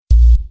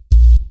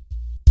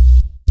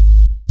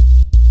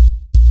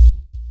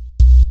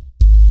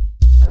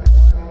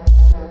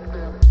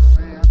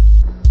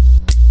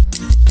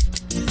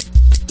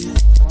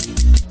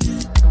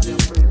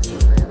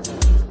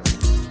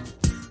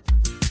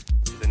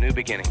new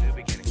beginning.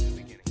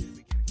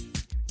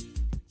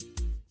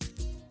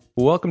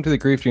 Welcome to the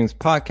Grief Dreams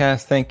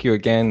podcast. Thank you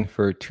again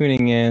for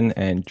tuning in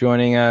and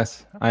joining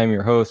us. I am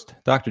your host,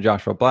 Dr.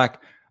 Joshua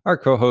Black. Our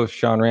co-host,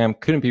 Sean Ram,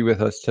 couldn't be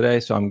with us today,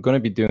 so I'm going to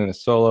be doing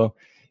this solo.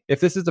 If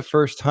this is the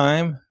first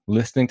time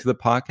listening to the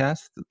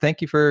podcast,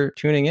 thank you for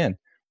tuning in.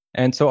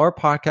 And so our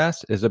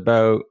podcast is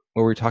about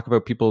where we talk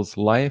about people's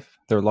life,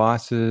 their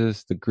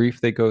losses, the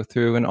grief they go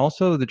through, and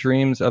also the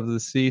dreams of the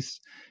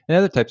deceased and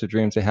other types of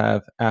dreams they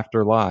have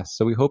after loss.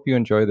 So we hope you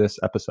enjoy this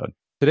episode.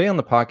 Today on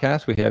the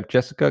podcast, we have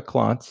Jessica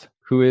Klontz,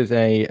 who is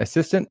an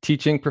assistant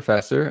teaching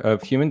professor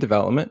of human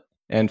development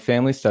and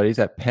family studies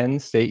at Penn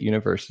State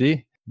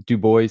University, Du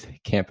Bois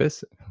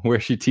campus, where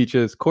she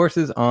teaches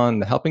courses on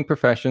the helping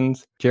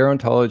professions,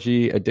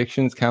 gerontology,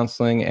 addictions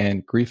counseling,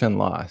 and grief and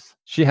loss.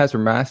 She has her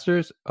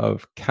master's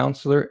of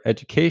counselor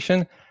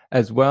education.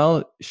 As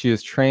well, she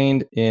is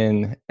trained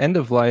in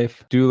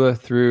end-of-life doula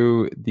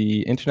through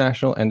the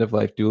International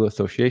End-of-Life Doula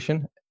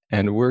Association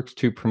and works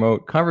to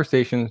promote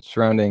conversations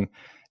surrounding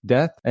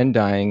death and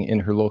dying in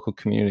her local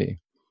community.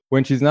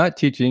 When she's not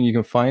teaching, you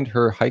can find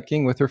her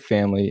hiking with her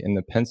family in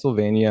the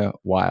Pennsylvania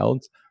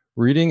wilds,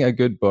 reading a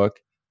good book,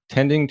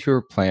 tending to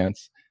her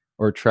plants,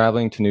 or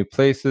traveling to new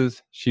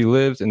places. She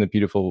lives in the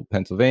beautiful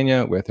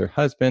Pennsylvania with her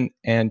husband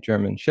and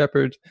German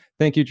shepherds.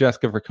 Thank you,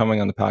 Jessica, for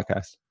coming on the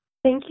podcast.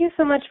 Thank you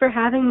so much for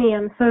having me.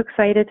 I'm so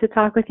excited to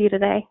talk with you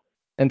today.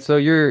 And so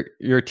you're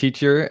a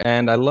teacher,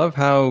 and I love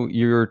how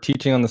you're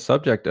teaching on the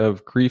subject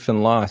of grief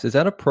and loss. Is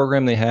that a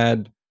program they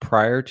had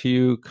prior to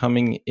you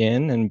coming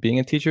in and being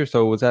a teacher?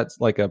 So was that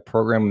like a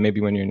program maybe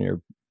when you're in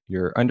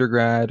your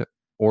undergrad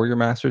or your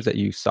master's that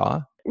you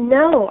saw?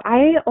 No,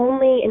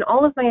 in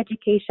all of my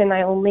education,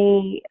 I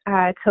only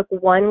took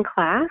one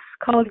class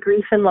called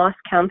Grief and Loss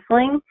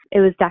Counseling.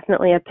 It was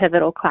definitely a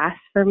pivotal class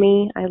for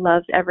me. I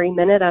loved every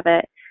minute of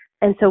it.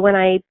 And so when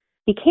I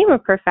became a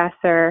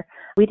professor,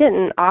 we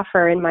didn't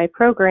offer in my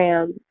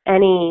program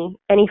any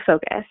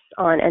focus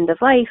on end of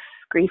life,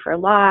 grief or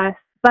loss,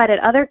 but at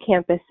other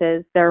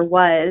campuses there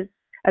was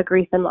a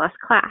grief and loss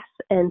class.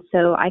 And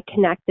so I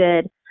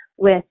connected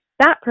with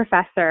that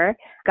professor,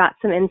 got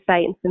some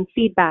insight and some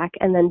feedback,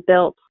 and then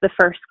built the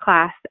first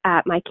class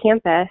at my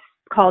campus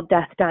called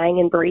Death, Dying,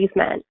 and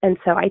Bereavement. And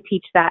so I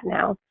teach that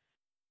now.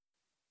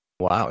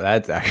 Wow,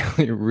 that's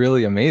actually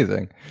really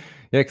amazing.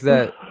 Yeah,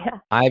 because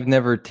I've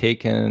never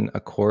taken a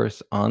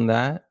course on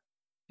that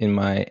in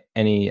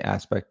any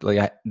aspect.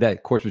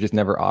 That course was just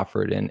never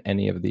offered in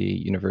any of the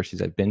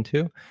universities I've been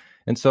to.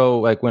 And so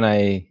like when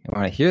I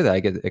hear that,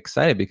 I get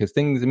excited because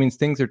it means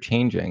things are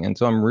changing. And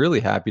so I'm really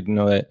happy to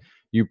know that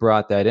you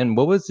brought that in.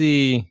 Was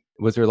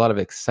there a lot of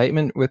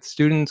excitement with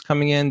students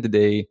coming in?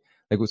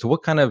 So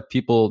what kind of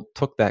people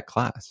took that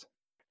class?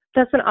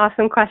 That's an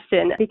awesome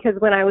question, because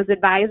when I was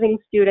advising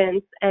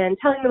students and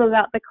telling them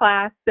about the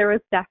class, there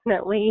was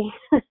definitely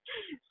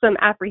some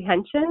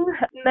apprehension.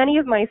 Many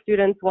of my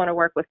students want to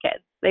work with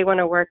kids. They want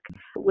to work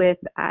with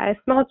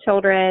small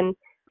children.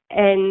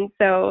 And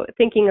so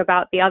thinking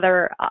about the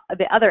other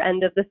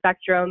end of the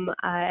spectrum,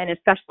 and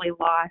especially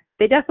loss,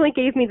 they definitely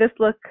gave me this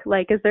look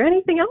like, is there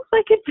anything else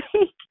I could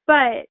take?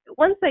 But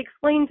once I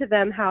explained to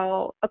them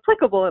how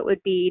applicable it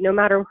would be, no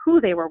matter who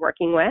they were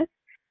working with,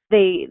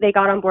 they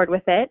got on board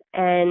with it.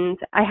 And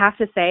I have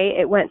to say,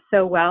 it went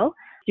so well.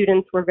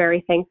 Students were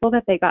very thankful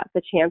that they got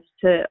the chance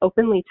to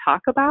openly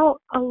talk about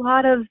a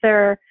lot of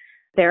their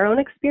own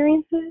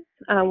experiences.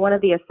 One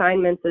of the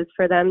assignments is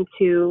for them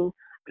to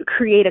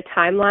create a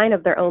timeline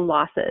of their own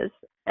losses.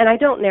 And I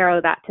don't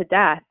narrow that to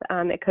death.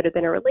 It could have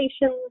been a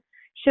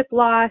relationship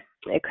loss.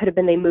 It could have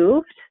been they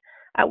moved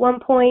at one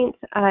point.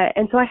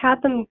 And so I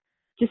had them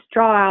just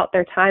draw out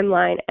their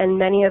timeline, and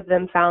many of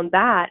them found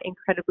that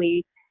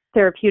incredibly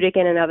therapeutic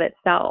in and of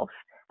itself.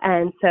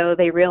 And so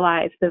they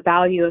realized the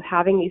value of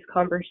having these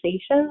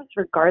conversations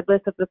regardless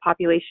of the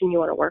population you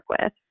want to work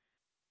with.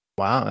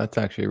 Wow, that's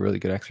actually a really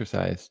good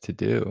exercise to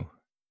do.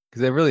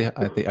 Because it really,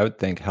 I would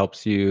think,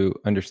 helps you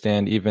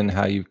understand even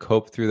how you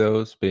cope through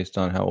those based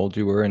on how old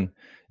you were. And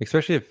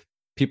especially if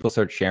people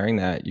start sharing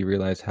that, you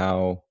realize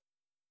how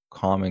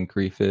common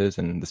grief is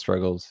and the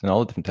struggles and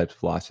all the different types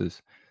of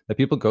losses that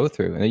people go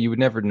through, and that you would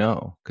never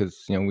know.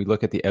 Because, we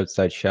look at the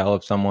outside shell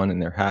of someone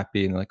and they're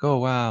happy and they're like, oh,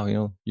 wow,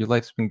 your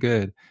life's been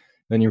good.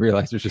 Then you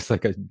realize there's just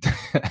like a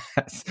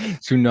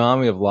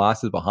tsunami of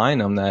losses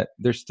behind them that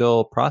they're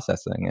still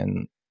processing.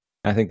 And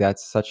I think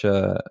that's such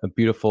a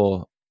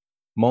beautiful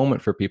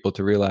moment for people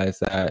to realize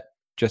that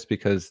just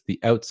because the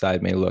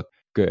outside may look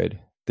good,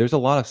 there's a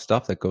lot of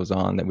stuff that goes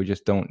on that we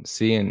just don't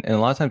see. And a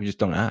lot of times we just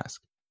don't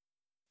ask.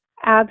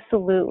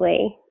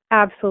 Absolutely.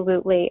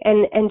 Absolutely.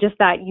 And just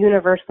that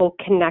universal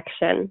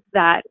connection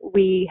that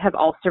we have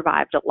all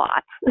survived a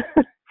lot.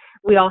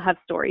 We all have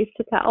stories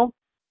to tell.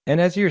 And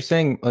as you're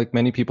saying, like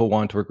many people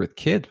want to work with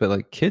kids, but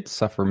like kids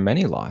suffer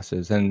many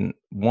losses. And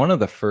one of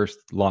the first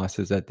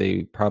losses that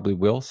they probably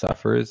will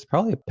suffer is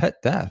probably a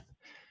pet death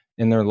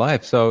in their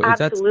life. So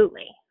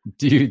absolutely.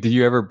 Do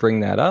you ever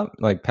bring that up,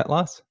 like pet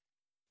loss?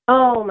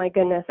 Oh my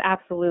goodness,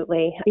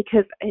 absolutely.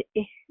 Because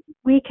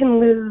we can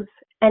lose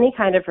any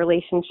kind of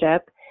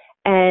relationship,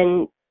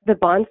 and the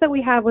bonds that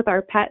we have with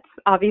our pets,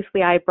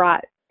 obviously I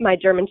brought my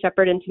German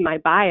Shepherd into my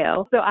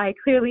bio, so I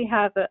clearly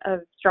have a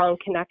strong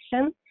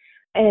connection.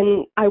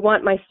 And I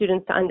want my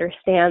students to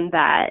understand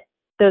that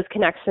those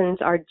connections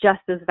are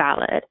just as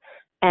valid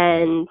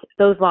and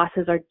those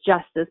losses are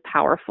just as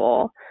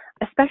powerful.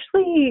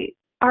 Especially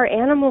our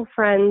animal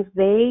friends,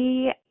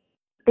 they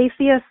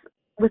see us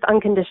with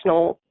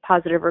unconditional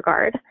positive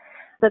regard.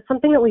 That's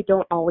something that we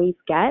don't always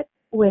get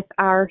with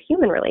our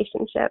human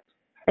relationships.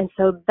 And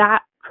so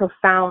that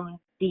profound,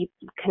 deep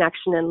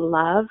connection and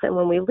love, and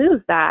when we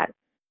lose that,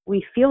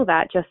 we feel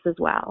that just as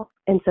well.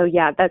 And so,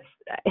 yeah,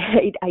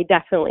 I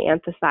definitely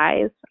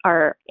emphasize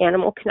our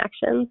animal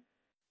connections.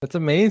 That's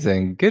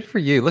amazing. Good for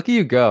you. Look at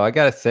you go. I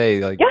gotta say,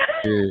 like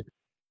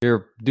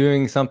you're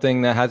doing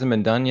something that hasn't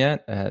been done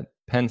yet at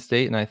Penn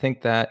State, and I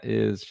think that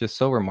is just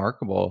so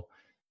remarkable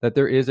that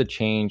there is a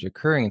change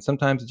occurring. And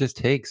sometimes it just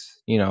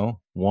takes,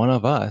 one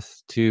of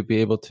us to be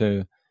able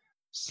to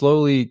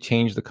slowly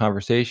change the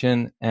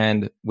conversation.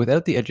 And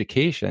without the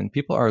education,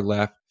 people are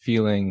left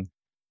feeling,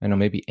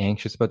 maybe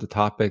anxious about the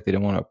topic. They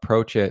don't want to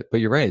approach it. But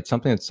you're right. It's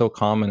something that's so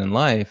common in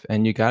life.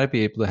 And you got to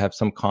be able to have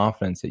some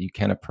confidence that you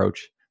can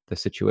approach the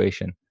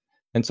situation.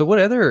 And so what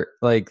other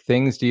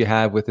things do you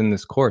have within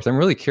this course? I'm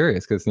really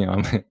curious because,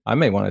 I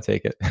may want to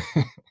take it.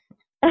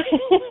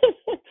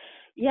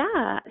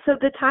 Yeah. So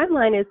the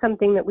timeline is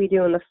something that we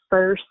do in the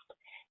first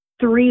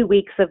 3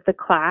 weeks of the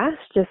class,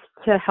 just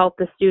to help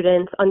the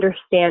students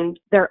understand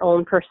their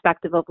own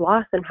perspective of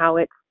loss and how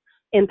it's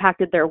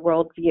impacted their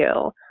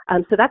worldview.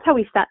 So that's how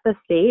we set the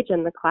stage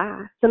in the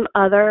class. Some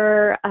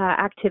other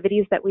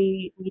activities that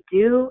we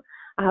do,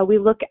 we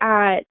look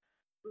at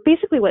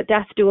basically what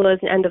death doulas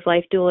and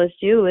end-of-life doulas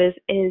do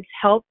is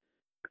help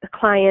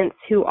clients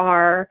who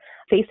are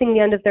facing the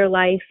end of their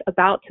life,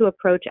 about to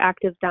approach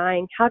active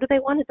dying. How do they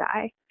want to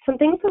die? Some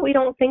things that we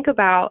don't think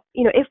about,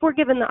 if we're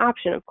given the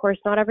option. Of course,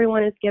 not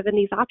everyone is given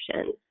these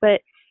options,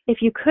 but if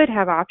you could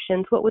have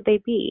options, what would they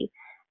be?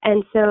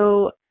 And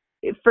so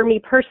for me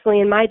personally,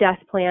 in my death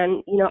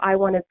plan, I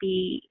want to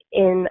be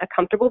in a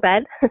comfortable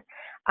bed.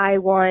 I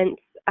want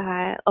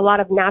a lot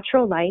of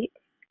natural light.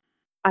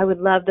 I would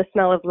love the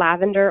smell of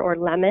lavender or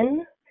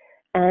lemon,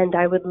 and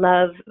I would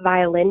love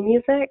violin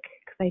music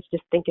because I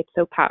just think it's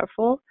so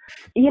powerful.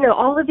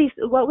 All of these,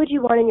 what would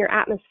you want in your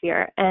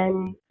atmosphere,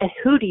 and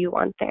who do you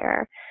want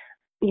there?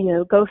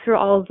 Go through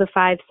all of the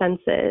 5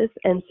 senses.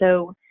 And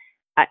so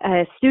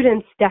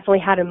students definitely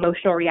had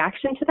emotional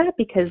reaction to that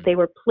because they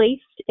were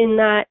placed in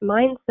that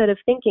mindset of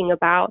thinking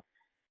about,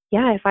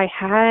 if I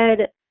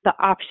had the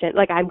option,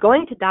 I'm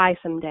going to die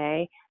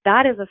someday,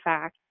 that is a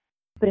fact.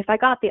 But if I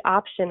got the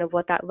option of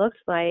what that looks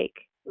like,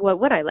 what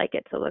would I like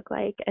it to look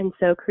like? And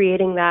so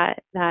creating that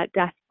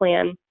death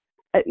plan,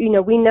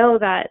 we know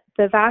that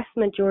the vast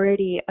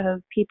majority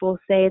of people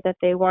say that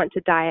they want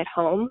to die at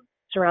home,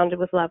 surrounded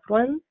with loved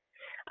ones.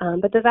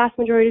 But the vast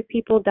majority of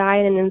people die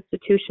in an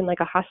institution like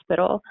a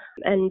hospital,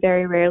 and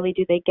very rarely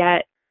do they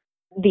get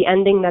the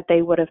ending that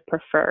they would have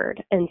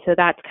preferred. And so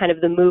that's kind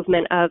of the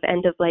movement of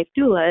end-of-life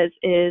doulas,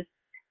 is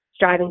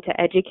striving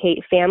to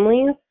educate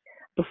families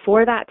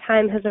before that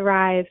time has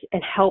arrived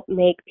and help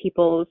make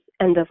people's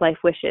end-of-life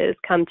wishes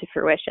come to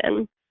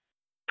fruition.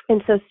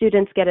 And so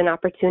students get an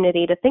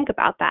opportunity to think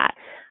about that.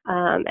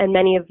 And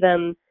many of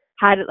them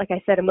had, like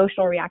I said,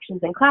 emotional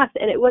reactions in class.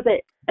 And it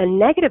wasn't a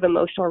negative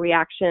emotional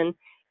reaction.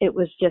 It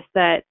was just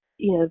that,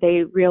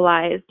 they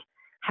realized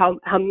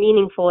how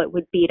meaningful it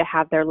would be to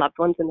have their loved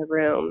ones in the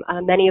room.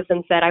 Many of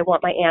them said, I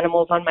want my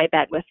animals on my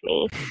bed with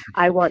me.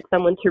 I want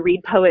someone to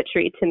read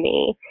poetry to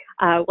me.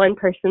 One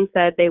person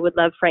said they would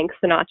love Frank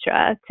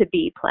Sinatra to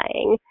be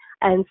playing.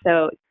 And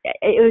so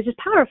it was just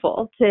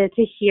powerful to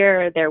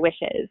hear their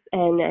wishes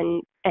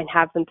and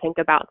have them think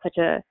about such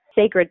a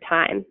sacred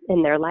time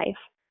in their life.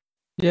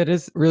 Yeah, it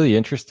is really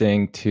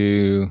interesting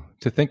to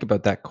think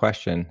about that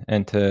question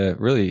and to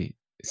really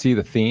see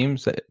the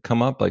themes that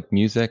come up, like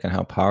music and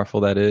how powerful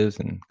that is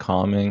and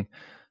calming,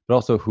 but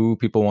also who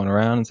people want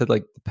around. And said,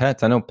 the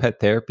pets. I know pet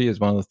therapy is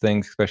one of the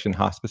things, especially in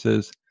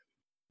hospices,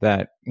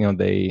 that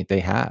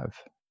they have,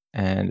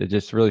 and it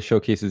just really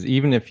showcases,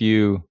 even if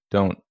you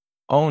don't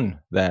own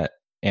that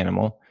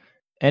animal,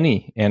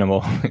 any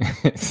animal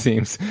it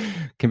seems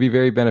can be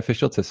very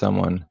beneficial to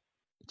someone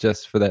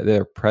just for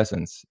their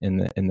presence in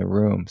the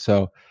room.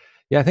 So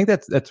yeah, I think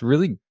that's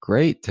really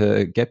great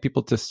to get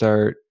people to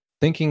start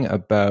thinking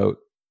about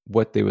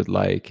what they would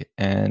like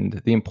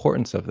and the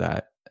importance of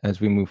that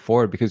as we move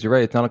forward, because you're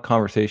right, it's not a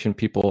conversation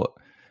people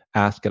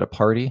ask at a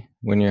party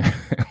when you're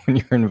when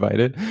you're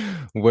invited.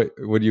 What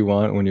do you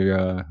want when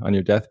you're on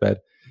your deathbed?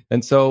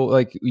 And so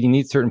you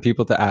need certain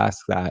people to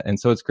ask that. And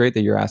so it's great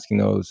that you're asking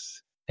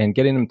those and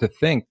getting them to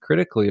think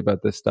critically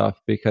about this stuff,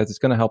 because it's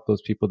going to help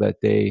those people that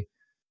they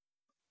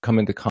come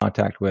into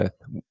contact with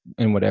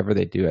in whatever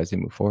they do as they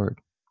move forward.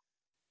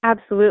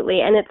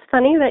 Absolutely. And it's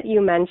funny that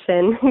you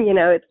mention,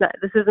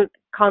 this isn't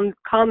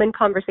common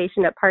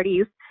conversation at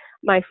parties.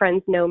 My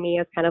friends know me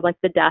as kind of like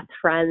the death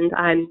friend.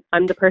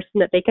 I'm the person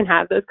that they can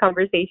have those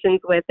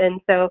conversations with.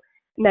 And so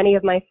many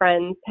of my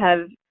friends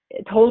have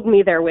told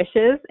me their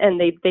wishes, and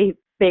they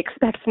they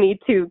expect me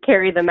to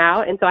carry them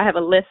out. And so I have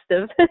a list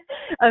of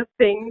of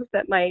things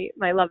that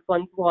my loved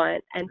ones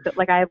want. And so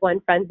like I have one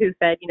friend who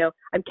said,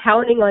 I'm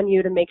counting on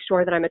you to make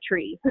sure that I'm a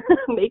tree,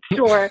 make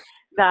sure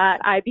that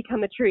I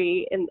become a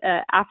tree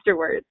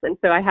afterwards. And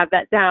so I have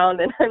that down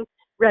and I'm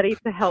ready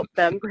to help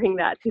them bring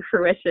that to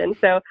fruition.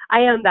 So I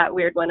am that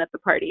weird one at the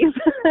parties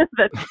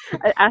that's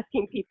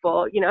asking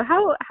people,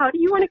 how do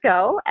you want to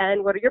go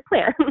and what are your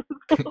plans?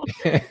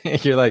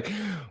 You're like,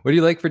 what do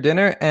you like for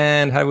dinner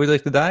and how would you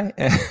like to die?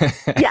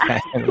 Yeah.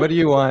 And what do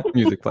you want?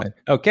 Music playing.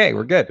 Okay,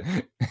 we're good.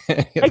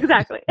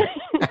 Exactly.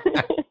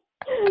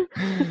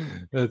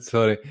 That's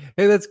funny.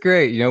 Hey, that's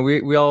great.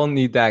 We all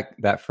need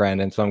that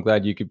friend. And so I'm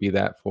glad you could be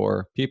that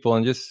for people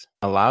and just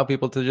allow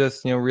people to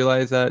just,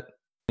 realize that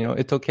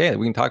it's okay.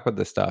 We can talk about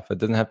this stuff. It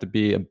doesn't have to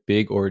be a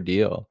big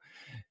ordeal.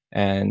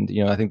 And,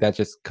 I think that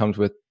just comes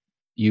with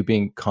you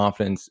being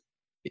confident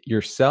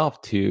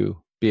yourself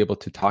to be able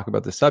to talk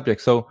about the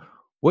subject. So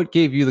what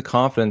gave you the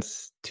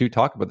confidence to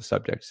talk about the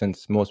subject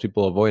since most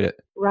people avoid it?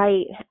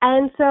 Right.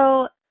 And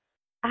so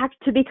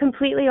to be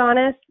completely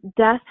honest,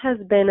 death has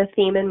been a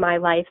theme in my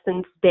life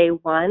since day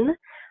one.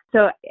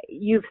 So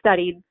you've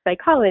studied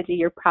psychology.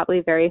 You're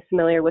probably very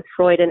familiar with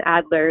Freud and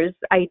Adler's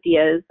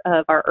ideas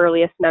of our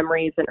earliest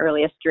memories and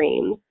earliest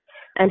dreams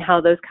and how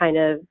those kind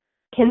of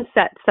can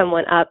set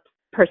someone up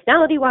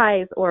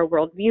personality-wise or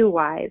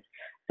worldview-wise.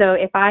 So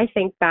if I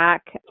think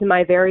back to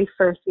my very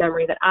first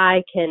memory that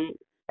I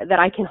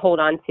can hold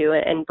on to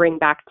and bring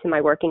back to my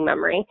working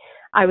memory,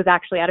 I was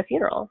actually at a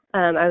funeral.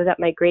 I was at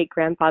my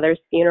great-grandfather's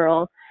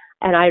funeral,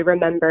 and I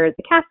remember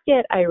the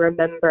casket. I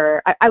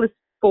remember I was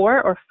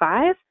 4 or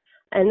 5,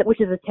 and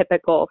which is a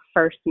typical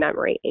first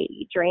memory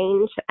age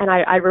range. And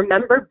I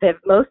remember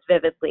most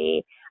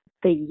vividly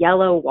the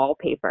yellow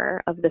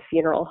wallpaper of the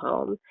funeral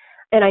home.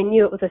 And I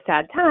knew it was a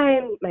sad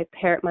time.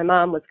 My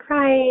mom was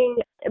crying,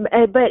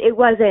 but it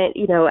wasn't,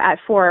 at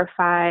 4 or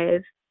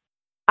 5,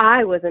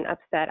 I wasn't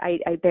upset.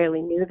 I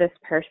barely knew this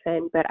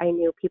person, but I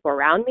knew people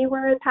around me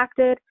were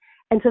impacted.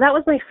 And so that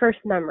was my first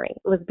memory,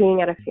 was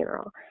being at a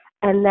funeral.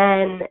 And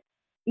then,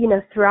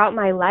 throughout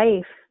my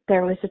life,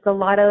 there was just a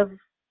lot of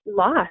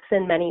loss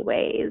in many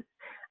ways.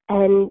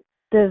 And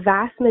the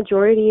vast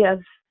majority of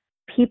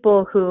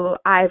people who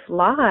I've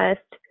lost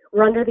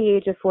were under the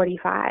age of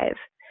 45.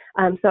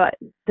 So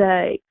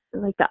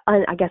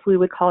I guess we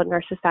would call it in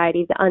our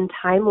society, the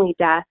untimely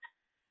deaths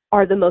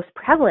are the most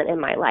prevalent in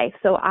my life.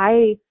 So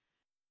I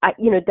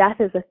death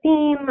is a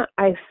theme.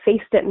 I've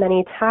faced it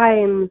many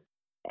times.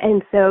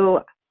 And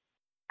so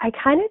I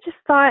kind of just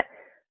thought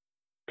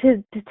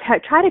to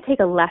try to take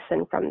a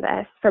lesson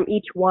from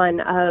each one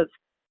of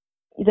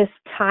this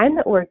time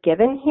that we're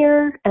given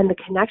here and the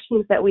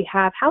connections that we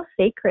have, how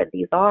sacred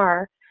these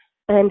are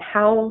and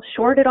how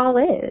short it all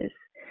is.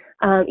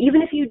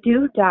 Even if you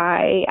do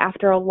die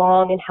after a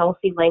long and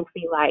healthy,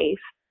 lengthy life,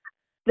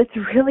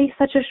 that's really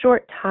such a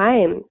short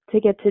time to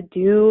get to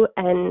do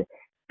and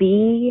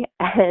be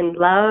and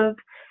love.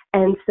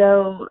 And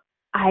so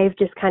I've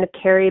just kind of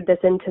carried this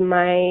into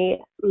my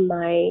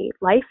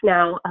life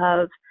now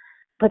of,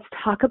 let's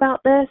talk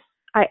about this.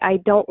 I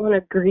don't want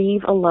to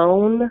grieve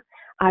alone.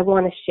 I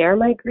want to share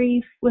my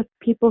grief with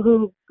people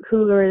who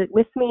are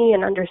with me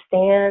and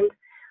understand.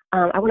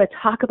 I want to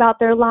talk about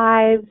their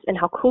lives and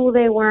how cool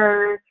they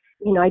were.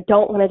 I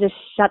don't want to just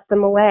shut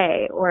them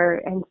away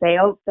and say,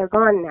 oh, they're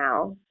gone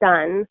now,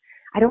 done.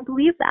 I don't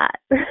believe that.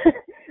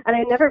 And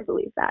I never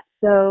believed that.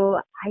 So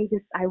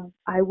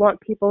I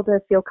want people to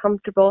feel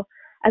comfortable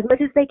as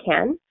much as they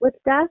can with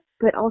death,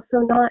 but also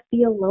not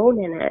be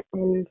alone in it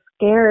and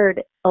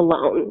scared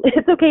alone.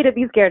 It's okay to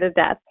be scared of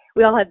death.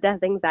 We all have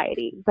death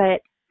anxiety,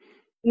 but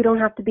you don't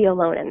have to be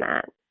alone in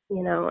that,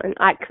 and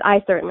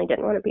I certainly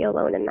didn't want to be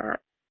alone in that.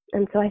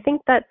 And so I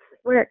think that's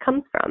where it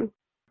comes from.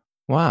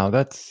 Wow,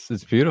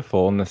 it's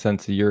beautiful in the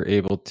sense that you're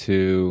able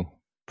to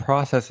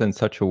process in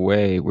such a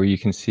way where you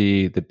can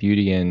see the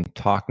beauty in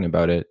talking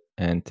about it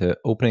and to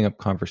opening up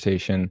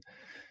conversation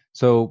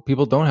so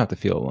people don't have to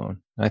feel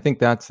alone. And I think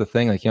that's the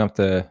thing, like you don't have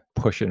to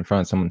push it in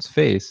front of someone's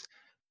face,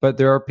 but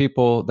there are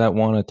people that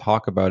want to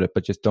talk about it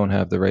but just don't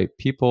have the right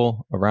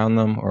people around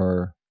them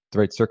or the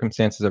right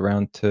circumstances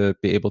around to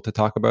be able to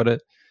talk about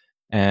it.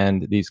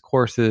 And these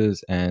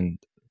courses and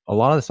a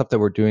lot of the stuff that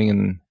we're doing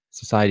in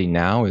society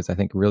now is, I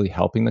think, really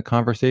helping the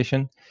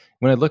conversation.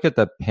 When I look at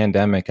the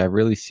pandemic, I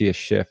really see a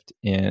shift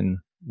in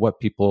what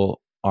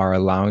people are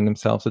allowing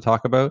themselves to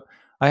talk about.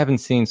 I haven't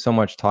seen so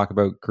much talk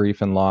about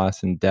grief and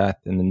loss and death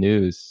in the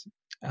news,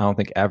 I don't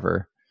think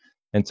ever.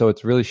 And so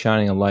it's really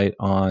shining a light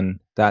on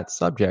that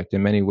subject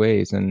in many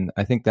ways. And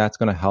I think that's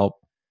going to help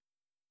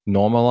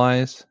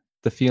normalize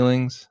the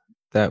feelings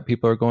that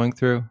people are going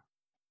through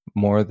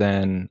more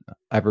than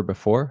ever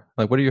before.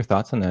 Like, what are your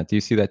thoughts on that? Do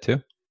you see that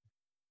too?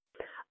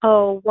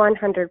 Oh,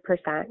 100%,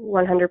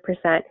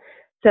 100%.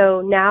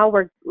 So now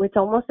it's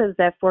almost as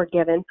if we're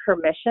given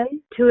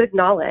permission to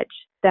acknowledge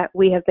that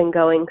we have been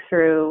going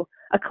through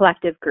a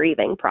collective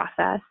grieving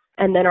process.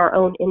 And then our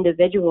own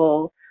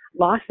individual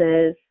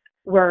losses,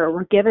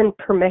 we're given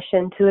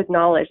permission to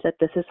acknowledge that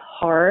this is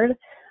hard,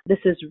 this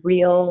is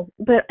real,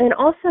 and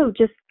also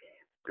just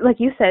like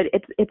you said,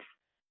 it's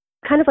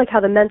kind of like how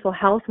the mental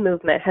health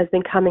movement has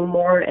been coming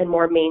more and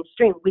more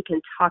mainstream. We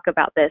can talk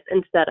about this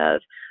instead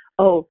of,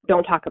 oh,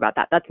 don't talk about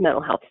that. That's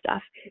mental health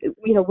stuff.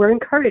 We're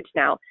encouraged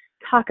now.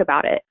 Talk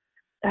about it.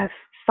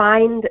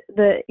 Find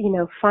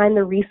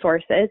the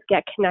resources,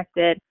 get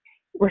connected.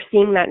 We're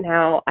seeing that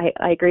now.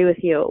 I agree with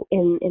you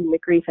in the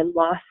grief and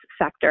loss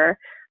sector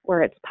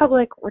where it's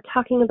public, we're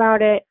talking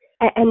about it.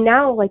 And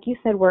now, like you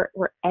said, we're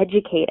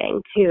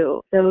educating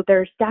too. So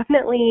there's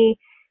definitely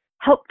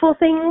helpful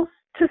things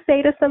to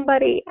say to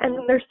somebody,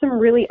 and there's some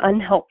really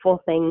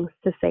unhelpful things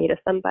to say to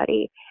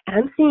somebody. And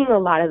I'm seeing a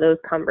lot of those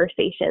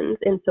conversations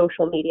in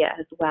social media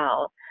as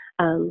well.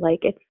 Like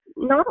it's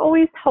not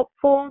always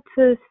helpful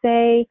to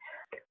say,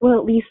 well,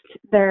 at least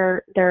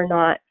they're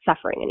not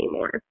suffering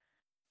anymore.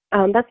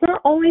 That's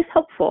not always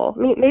helpful.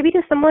 I mean, maybe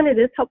to someone it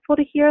is helpful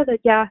to hear that,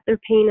 yeah, their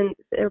pain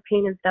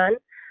is done.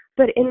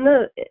 But in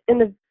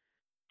the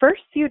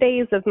first few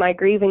days of my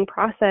grieving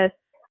process,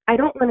 I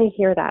don't want to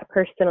hear that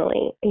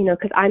personally,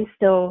 because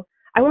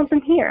I want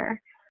them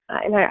here,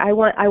 and I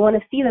want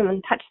to see them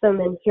and touch them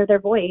and hear their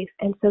voice.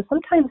 And so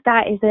sometimes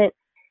that isn't,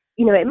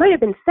 it might have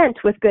been sent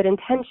with good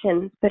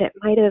intentions, but it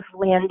might have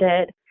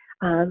landed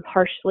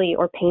harshly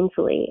or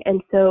painfully.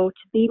 And so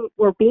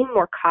we're being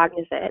more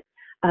cognizant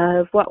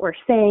of what we're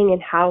saying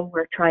and how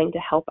we're trying to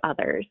help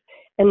others.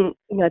 And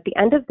at the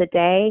end of the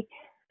day,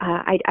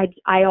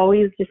 I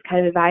always just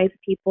kind of advise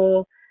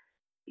people,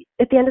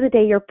 at the end of the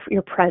day,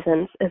 your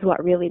presence is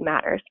what really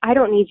matters. I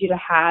don't need you to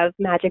have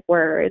magic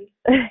words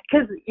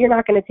because you're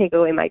not going to take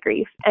away my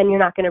grief, and you're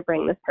not going to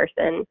bring this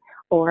person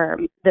or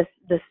this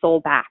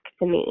soul back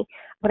to me.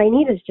 What I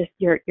need is just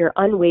your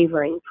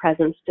unwavering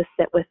presence to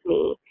sit with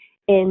me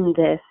in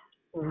this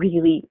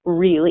really,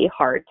 really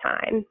hard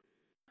time.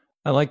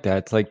 I like that.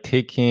 It's like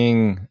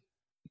taking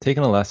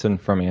a lesson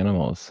from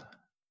animals.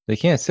 They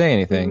can't say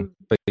anything,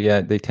 but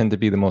yet they tend to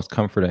be the most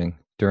comforting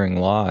during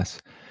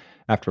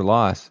after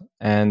loss,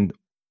 and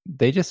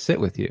they just sit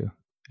with you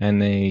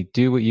and they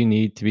do what you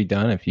need to be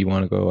done. If you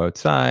want to go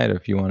outside or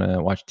if you want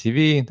to watch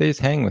TV, they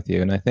just hang with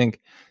you. And I think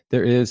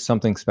there is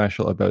something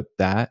special about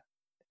that.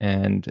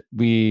 And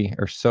we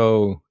are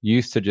so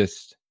used to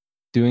just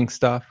doing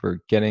stuff or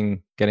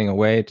getting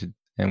away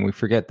and we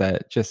forget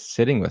that just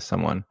sitting with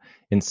someone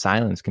in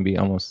silence can be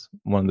almost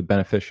one of the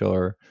beneficial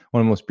or one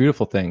of the most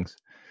beautiful things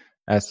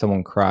as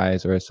someone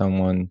cries or as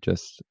someone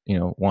just,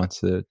 wants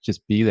to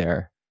just be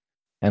there.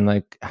 And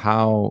like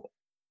how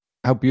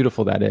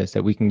beautiful that is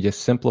that we can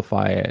just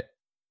simplify it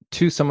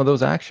to some of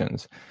those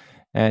actions.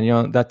 And,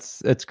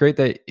 it's great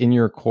that in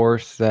your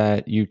course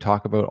that you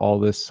talk about all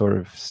this sort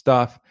of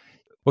stuff.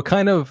 What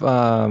kind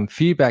of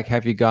feedback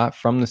have you got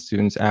from the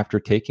students after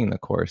taking the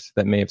course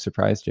that may have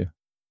surprised you?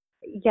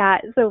 Yeah,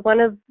 so one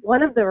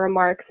of the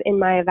remarks in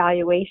my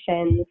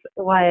evaluations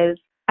was,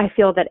 I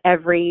feel that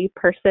every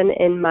person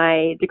in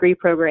my degree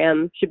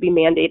program should be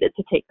mandated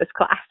to take this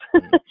class.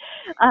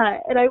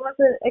 And I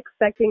wasn't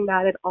expecting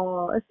that at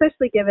all,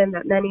 especially given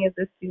that many of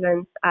the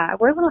students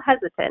were a little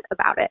hesitant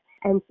about it.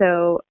 And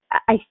so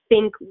I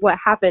think what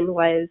happened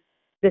was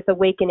this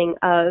awakening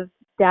of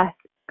death,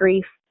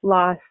 grief,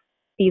 loss.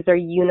 These are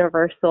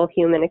universal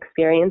human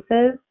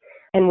experiences,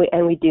 and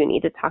we do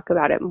need to talk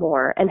about it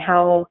more, and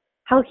how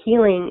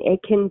healing it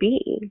can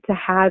be to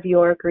have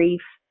your grief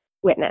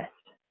witnessed,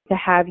 to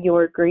have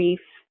your grief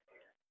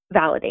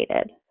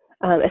validated,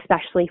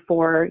 especially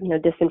for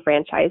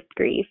disenfranchised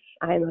grief.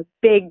 I'm a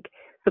big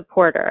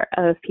supporter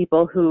of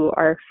people who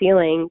are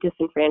feeling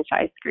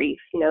disenfranchised grief.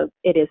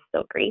 It is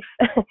still grief.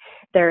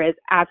 There is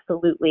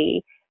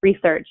absolutely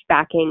research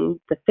backing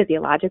the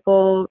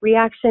physiological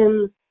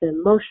reactions, the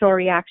emotional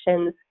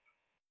reactions.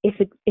 If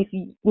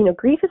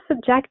grief is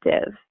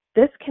subjective,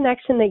 this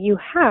connection that you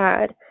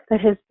had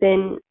that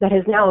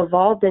has now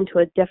evolved into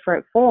a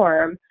different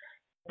form,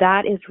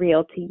 that is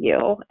real to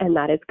you, and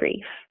that is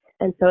grief.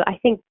 And so I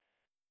think,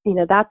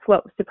 that's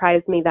what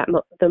surprised me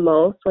the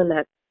most when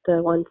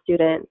the one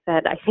student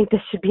said, I think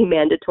this should be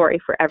mandatory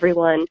for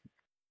everyone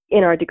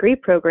in our degree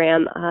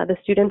program. The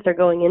students are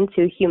going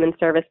into human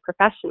service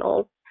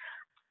professionals.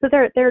 So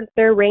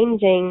they're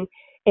ranging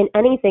in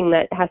anything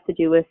that has to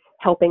do with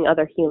helping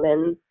other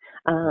humans.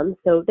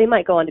 So they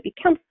might go on to be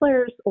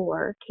counselors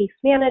or case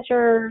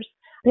managers.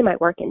 They might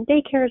work in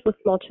daycares with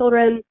small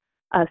children,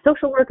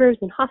 social workers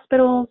in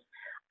hospitals.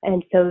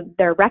 And so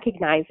they're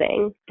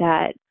recognizing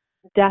that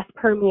death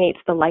permeates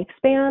the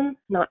lifespan,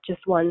 not just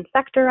one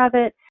sector of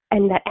it,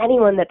 and that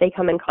anyone that they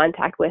come in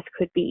contact with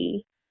could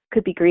be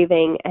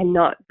grieving and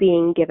not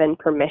being given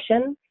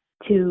permission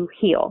to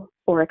heal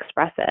or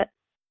express it.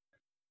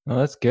 Well,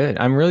 that's good.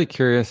 I'm really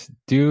curious.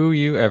 Do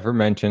you ever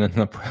mention, and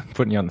I'm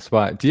putting you on the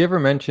spot, do you ever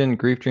mention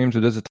grief dreams, or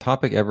does the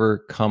topic ever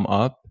come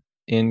up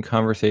in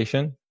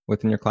conversation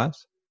within your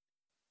class?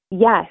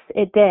 Yes,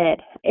 it did.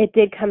 It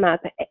did come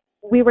up.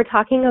 We were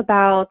talking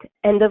about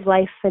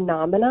end-of-life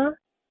phenomena,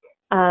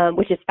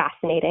 which is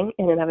fascinating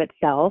in and of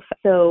itself.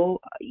 So,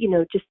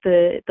 just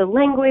the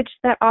language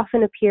that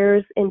often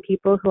appears in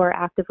people who are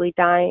actively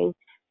dying,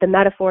 the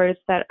metaphors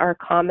that are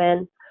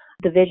common,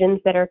 the visions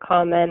that are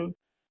common.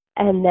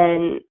 And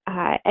then,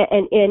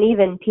 and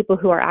even people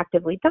who are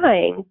actively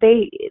dying,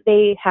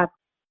 they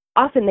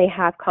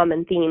have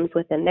common themes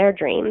within their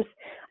dreams.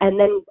 And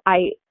then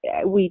I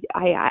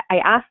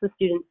asked the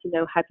students,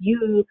 have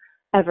you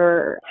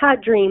ever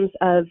had dreams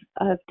of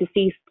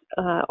deceased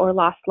or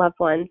lost loved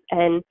ones?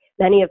 And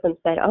many of them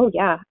said, oh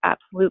yeah,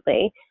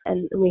 absolutely.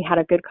 And we had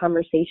a good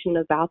conversation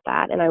about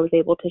that. And I was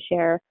able to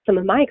share some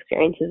of my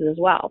experiences as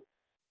well.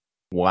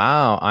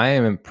 Wow, I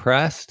am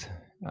impressed.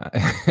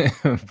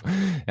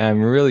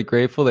 I'm really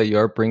grateful that you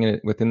are bringing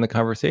it within the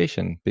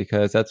conversation,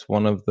 because that's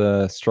one of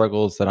the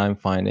struggles that I'm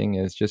finding,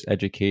 is just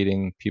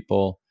educating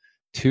people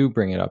to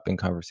bring it up in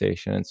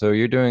conversation. And so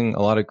you're doing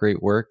a lot of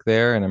great work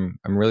there, and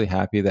I'm really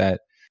happy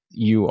that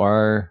you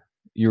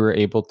were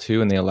able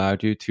to, and they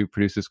allowed you to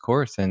produce this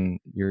course, and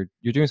you're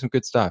doing some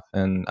good stuff,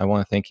 and I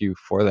want to thank you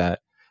for that.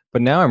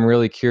 But now I'm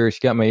really curious.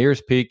 You got my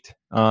ears peaked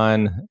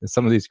on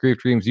some of these grief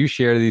dreams you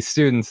share to these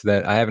students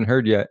that I haven't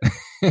heard yet.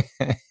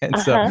 And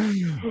so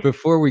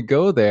before we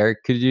go there,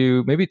 could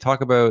you maybe talk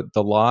about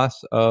the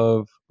loss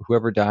of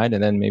whoever died,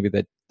 and then maybe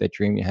that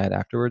dream you had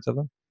afterwards of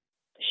them?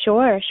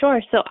 Sure.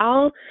 So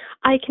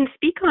I can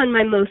speak on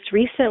my most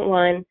recent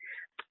one,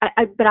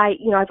 but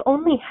I've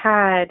only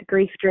had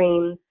grief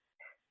dreams.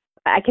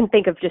 I can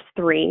think of just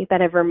 3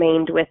 that have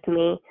remained with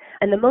me.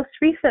 And the most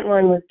recent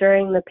one was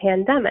during the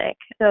pandemic.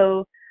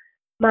 So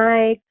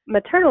my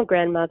maternal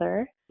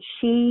grandmother,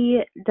 she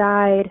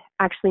died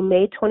actually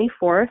May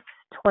 24th,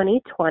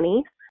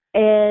 2020.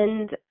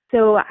 And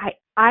so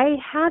I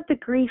had the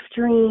grief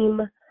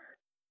dream.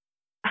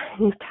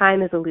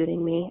 Time is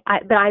eluding me,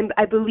 but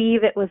I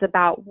believe it was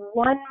about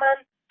 1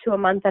 month to a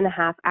month and a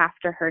half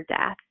after her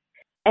death.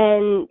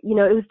 And,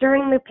 it was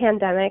during the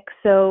pandemic,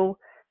 so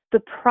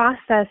the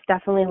process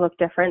definitely looked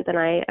different than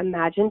I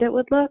imagined it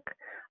would look,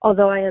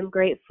 although I am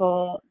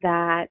grateful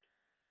that,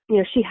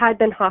 she had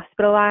been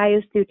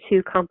hospitalized due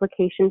to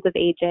complications of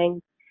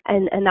aging.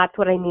 And that's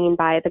what I mean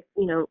by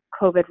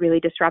COVID really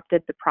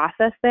disrupted the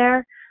process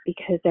there,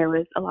 because there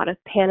was a lot of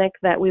panic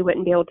that we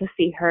wouldn't be able to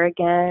see her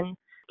again.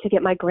 To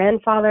get my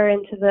grandfather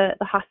into the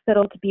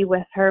hospital to be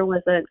with her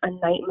was a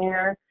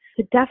nightmare.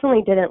 It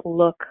definitely didn't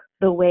look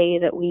the way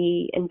that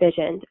we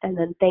envisioned. And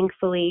then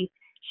thankfully,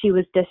 she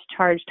was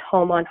discharged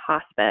home on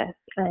hospice.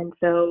 And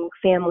so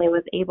family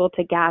was able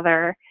to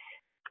gather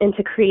and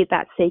to create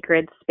that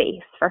sacred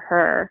space for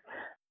her,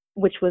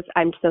 which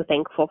I'm so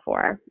thankful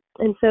for.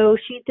 And so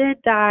she did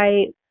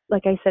die,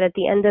 like I said, at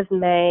the end of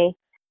May.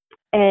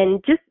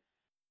 And just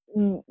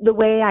the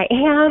way I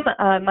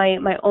am,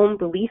 my own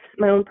beliefs,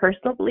 my own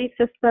personal belief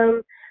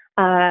system,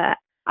 I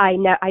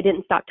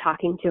didn't stop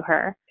talking to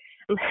her.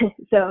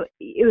 So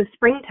it was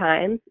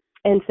springtime,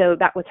 and so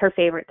that was her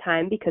favorite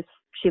time because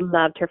she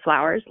loved her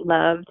flowers,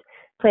 loved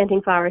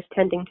planting flowers,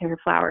 tending to her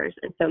flowers.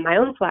 And so my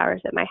own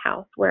flowers at my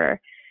house were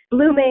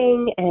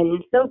blooming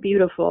and so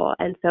beautiful.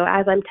 And so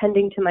as I'm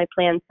tending to my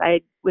plants, I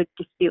would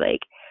just be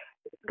like,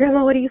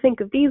 Grandma, what do you think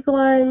of these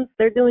ones?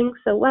 They're doing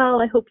so well.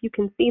 I hope you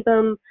can see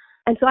them.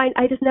 And so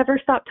I just never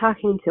stopped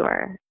talking to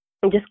her.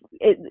 And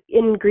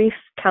in grief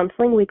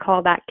counseling, we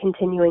call that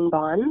continuing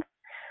bonds,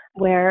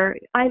 where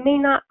I may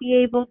not be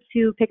able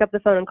to pick up the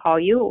phone and call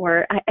you,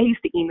 or I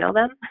used to email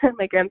them.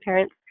 My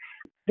grandparents,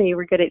 they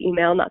were good at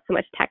email, not so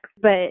much text.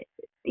 But,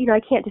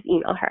 I can't just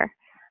email her.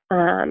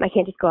 I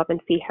can't just go up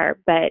and see her.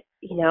 But,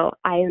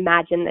 I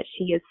imagine that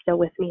she is still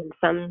with me in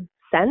some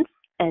sense.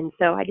 And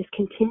so I just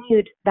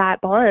continued that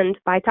bond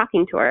by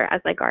talking to her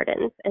as I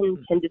gardened and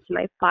tended to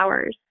my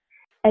flowers.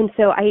 And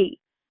so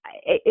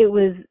it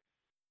was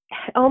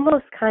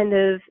almost kind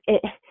of,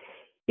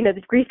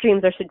 the grief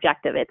dreams are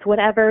subjective. It's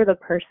whatever the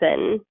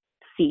person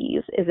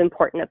sees is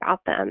important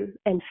about them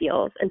and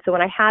feels. And so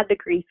when I had the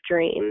grief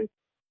dream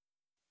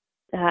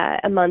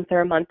a month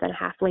or a month and a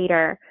half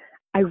later,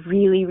 I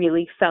really,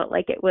 really felt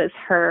like it was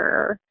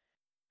her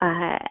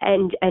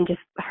and just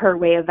her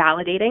way of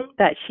validating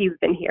that she's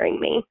been hearing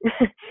me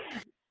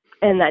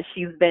and that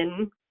she's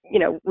been,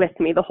 with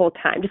me the whole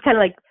time, just kind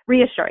of like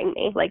reassuring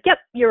me, like, yep,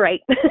 you're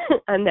right.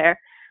 I'm there.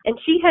 And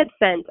she had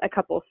sent a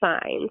couple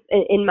signs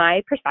in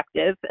my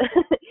perspective.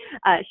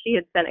 She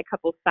had sent a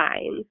couple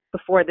signs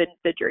before the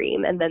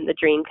dream, and then the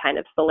dream kind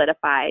of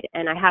solidified.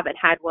 And I haven't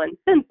had one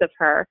since of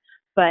her,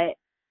 but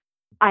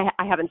I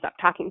haven't stopped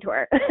talking to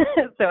her.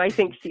 So I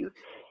think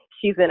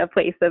she's in a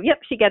place of, yep,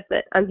 she gets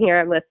it. I'm here.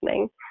 I'm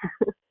listening.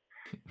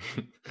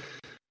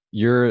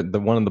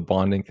 One of the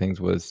bonding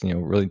things was,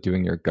 really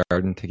doing your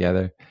garden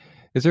together.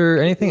 Is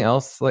there anything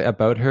else like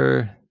about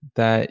her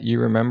that you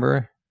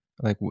remember,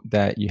 like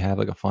that you have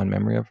like a fond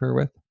memory of her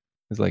with?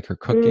 Is like her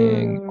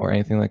cooking or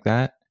anything like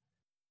that?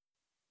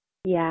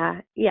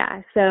 Yeah.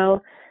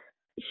 So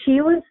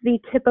she was the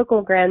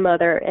typical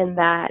grandmother in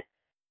that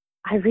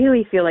I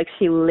really feel like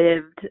she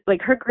lived,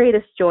 like her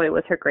greatest joy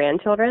was her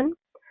grandchildren.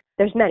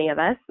 There's many of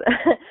us,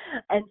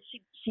 and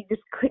she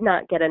just could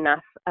not get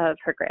enough of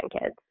her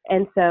grandkids.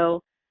 And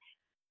so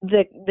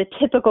the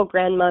typical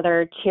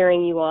grandmother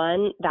cheering you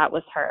on, that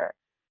was her.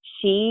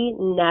 She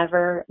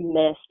never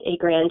missed a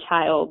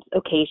grandchild's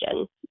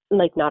occasion,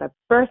 like not a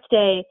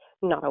birthday,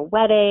 not a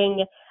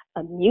wedding,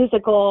 a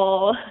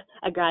musical,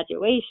 a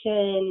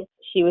graduation.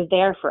 She was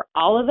there for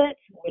all of it,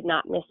 would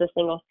not miss a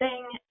single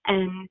thing.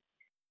 And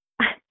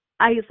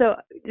so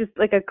just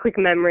like a quick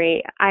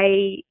memory,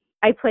 I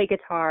play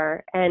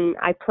guitar and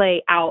I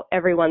play out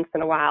every once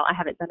in a while. I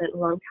haven't done it in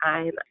a long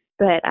time,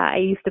 but I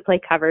used to play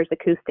covers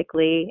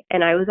acoustically.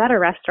 And I was at a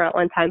restaurant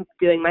one time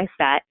doing my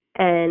set,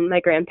 and my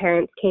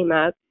grandparents came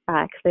up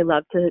because they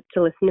love to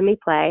listen to me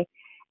play.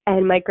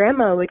 And my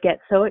grandma would get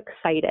so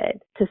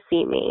excited to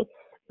see me.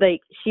 Like,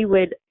 she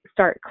would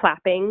start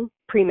clapping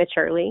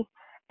prematurely.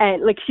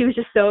 And like, she was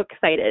just so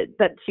excited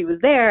that she was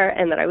there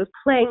and that I was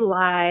playing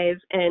live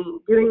and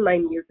doing my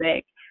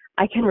music.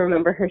 I can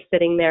remember her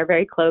sitting there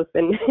very close,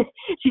 and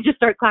she just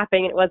started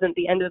clapping, and it wasn't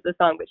the end of the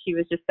song, but she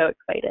was just so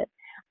excited.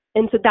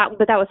 And so that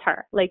was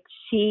her. Like,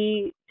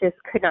 she just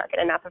could not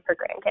get enough of her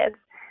grandkids.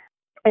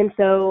 And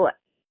so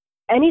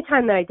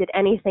anytime that I did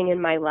anything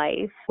in my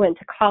life, went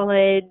to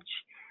college,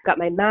 got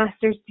my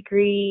master's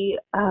degree,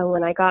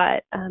 when I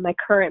got my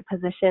current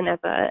position as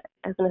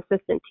an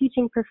assistant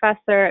teaching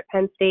professor at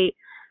Penn State,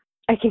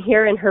 I can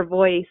hear in her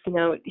voice,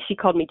 she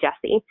called me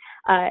Jessie,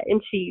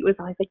 and she was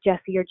always like,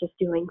 Jessie, you're just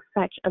doing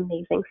such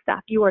amazing stuff.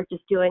 You are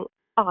just doing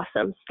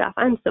awesome stuff.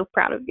 I'm so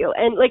proud of you.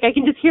 And like, I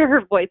can just hear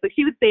her voice. Like,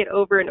 she would say it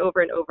over and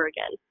over and over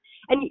again.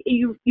 And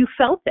you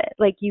felt it,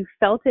 like you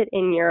felt it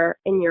in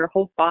your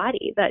whole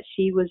body, that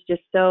she was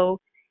just so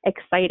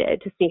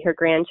excited to see her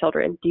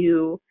grandchildren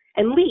do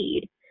and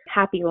lead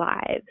happy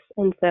lives.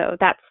 And so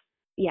that's,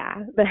 yeah.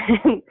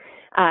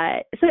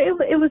 So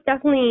it was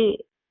definitely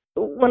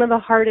one of the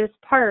hardest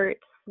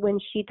parts when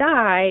she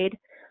died,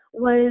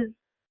 was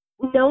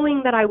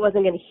knowing that I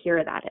wasn't going to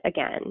hear that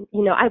again.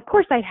 Of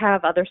course I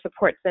have other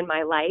supports in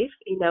my life.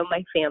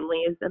 My family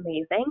is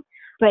amazing,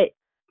 but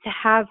to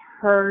have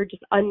her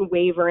just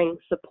unwavering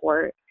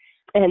support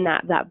and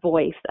that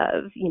voice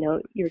of,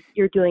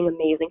 you're doing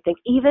amazing things.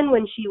 Even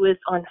when she was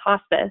on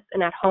hospice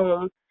and at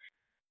home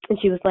and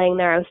she was laying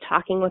there, I was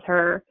talking with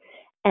her,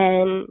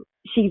 and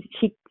she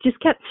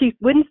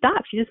wouldn't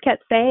stop. She just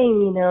kept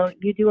saying,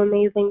 you do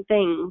amazing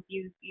things.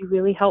 You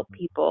really help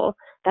people.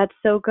 That's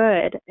so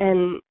good.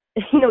 And,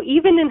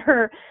 even in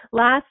her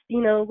last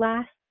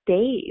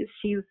days,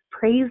 she was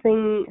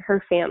praising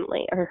her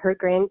family or her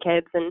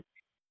grandkids. And,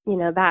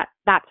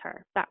 that's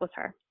her. That was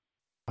her.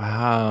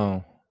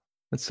 Wow.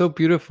 That's so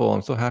beautiful.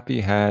 I'm so happy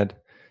you had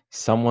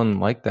someone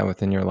like that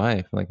within your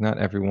life. Like, not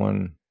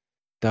everyone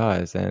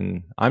does.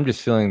 And I'm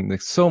just feeling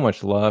like so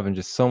much love and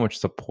just so much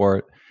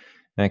support.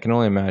 And I can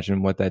only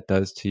imagine what that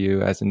does to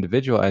you as an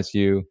individual as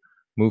you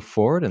move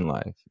forward in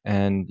life.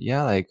 And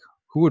yeah, like,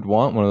 who would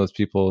want one of those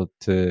people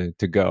to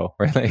go,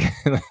 right?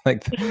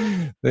 Like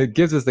that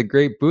gives us a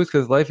great boost,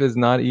 because life is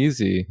not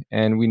easy,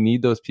 and we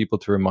need those people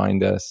to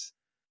remind us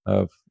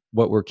of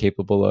what we're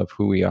capable of,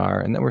 who we are,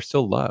 and that we're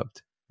still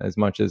loved, as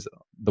much as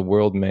the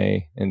world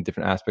may, and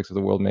different aspects of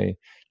the world may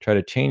try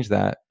to change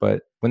that.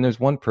 But when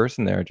there's one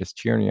person there just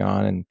cheering you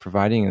on and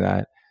providing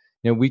that,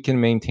 we can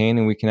maintain,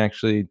 and we can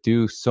actually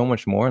do so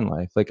much more in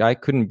life. Like, I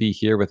couldn't be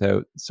here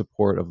without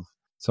support of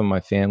some of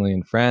my family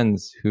and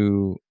friends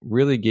who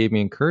really gave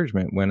me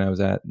encouragement when I was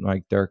at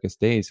my darkest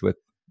days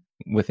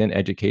within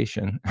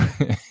education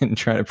and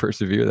trying to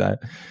persevere that.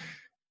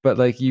 But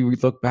like, you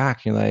look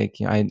back, you're like,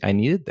 I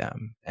needed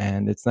them.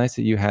 And it's nice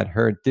that you had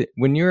her.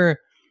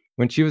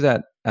 When she was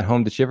at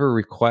home, did she ever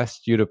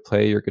request you to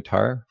play your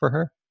guitar for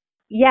her?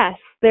 Yes,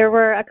 there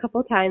were a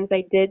couple times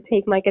I did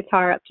take my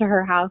guitar up to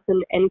her house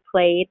and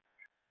played.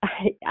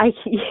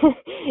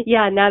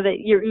 Yeah, now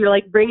that you're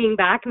like bringing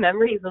back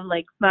memories, I'm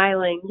like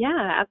smiling.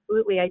 Yeah,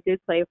 absolutely, I did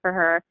play for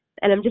her.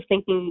 And I'm just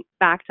thinking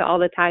back to all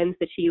the times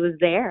that she was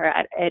there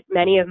at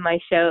many of my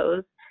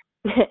shows.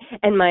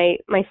 And my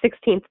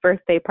 16th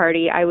birthday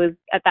party, I was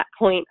at that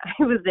point,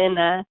 I was in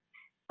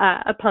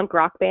a punk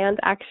rock band,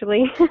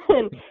 actually.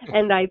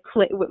 and I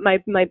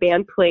my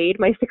band played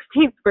my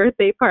 16th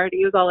birthday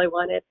party. Was all I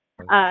wanted.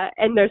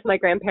 And there's my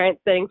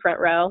grandparents sitting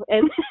front row,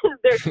 and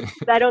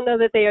I don't know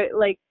that they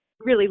like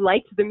really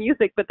liked the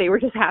music, but they were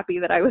just happy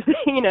that I was,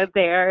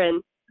 there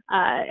and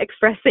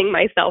expressing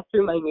myself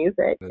through my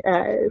music.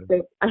 So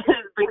it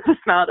brings a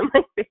smile to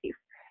my face.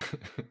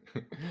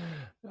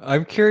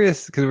 I'm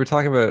curious, because we're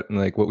talking about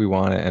like what we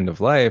want at end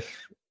of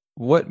life.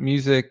 What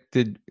music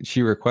did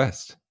she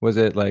request? Was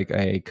it like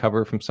a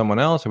cover from someone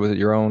else, or was it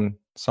your own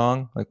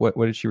song? Like, what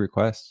did she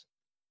request?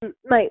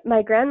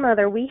 My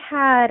grandmother, we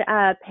had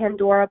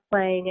Pandora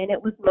playing, and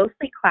it was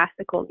mostly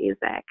classical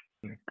music.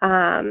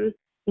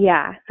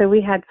 Yeah, so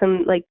we had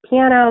some like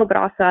piano, but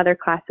also other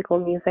classical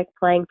music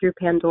playing through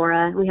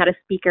Pandora. We had a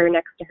speaker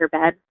next to her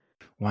bed.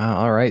 Wow.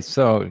 All right.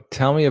 So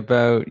tell me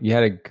about, you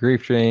had a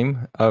grief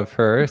dream of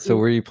her. So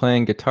were you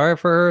playing guitar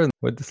for her?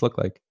 What did this look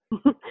like?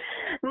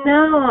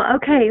 No.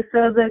 Okay.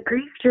 So the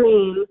grief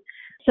dream.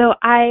 So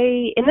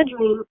in the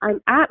dream,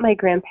 I'm at my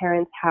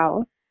grandparents'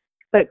 house,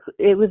 but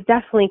it was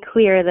definitely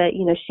clear that,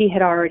 she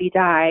had already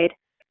died.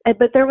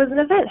 But there was an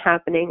event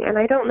happening, and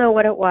I don't know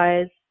what it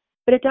was,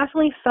 but it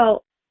definitely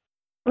felt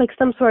like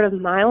some sort of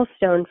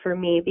milestone for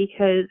me,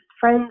 because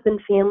friends and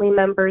family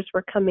members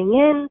were coming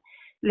in.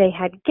 They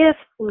had gifts,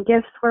 and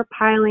gifts were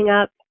piling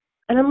up.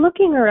 And I'm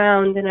looking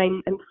around and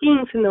I'm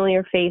seeing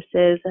familiar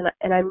faces,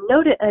 and I'm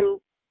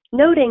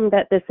noting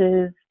that this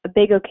is a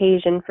big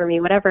occasion for me,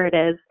 whatever it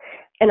is.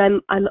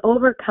 And I'm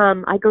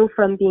overcome. I go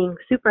from being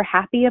super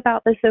happy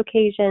about this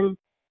occasion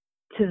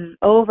to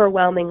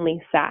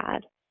overwhelmingly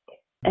sad.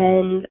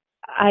 And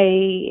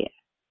I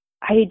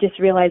just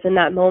realized in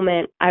that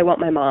moment I want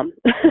my mom.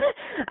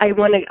 I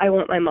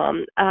want my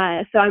mom.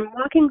 So I'm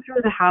walking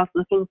through the house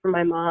looking for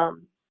my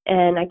mom,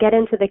 and I get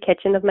into the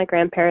kitchen of my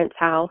grandparents'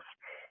 house,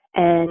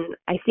 and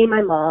I see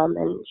my mom,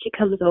 and she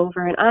comes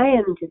over, and I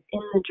am just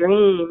in the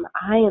dream.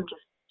 I am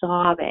just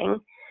sobbing.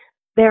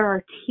 There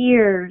are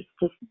tears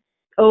just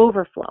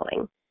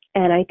overflowing,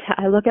 and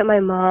I look at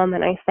my mom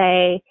and I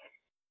say,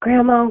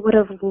 Grandma would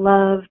have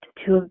loved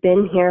to have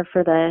been here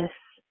for this.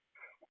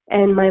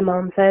 And my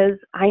mom says,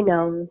 I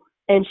know.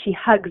 And she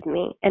hugs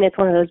me. And it's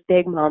one of those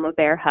big mama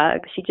bear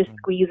hugs. She just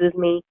squeezes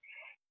me.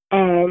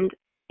 And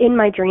in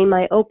my dream,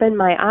 I open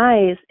my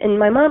eyes, and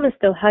my mom is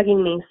still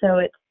hugging me. So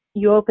it's,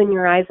 you open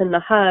your eyes in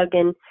the hug,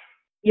 and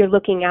you're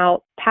looking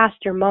out past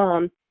your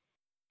mom,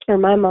 or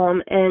my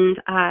mom, and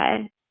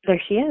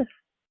there she is.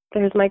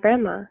 There's my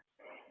grandma.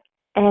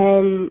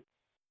 And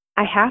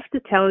I have to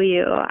tell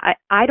you,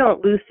 I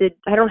don't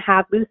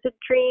have lucid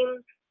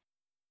dreams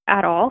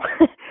at all.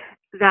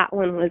 That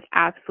one was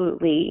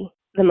absolutely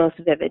the most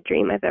vivid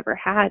dream I've ever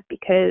had,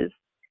 because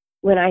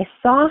when I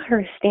saw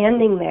her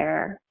standing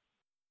there,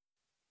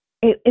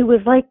 it was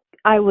like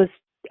I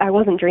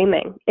wasn't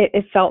dreaming.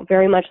 It felt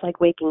very much like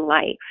waking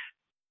life.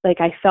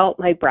 Like I felt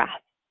my breath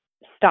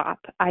stop.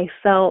 I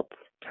felt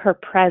her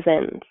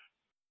presence.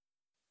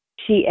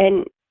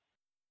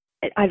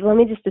 Let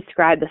me just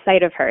describe the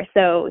sight of her.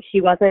 So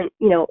she wasn't,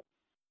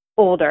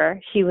 older.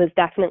 She was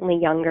definitely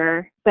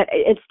younger, but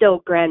it's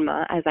still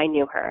grandma as I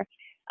knew her,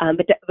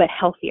 but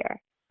healthier.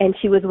 And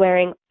she was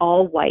wearing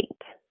all white.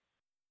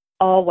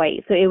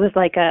 So it was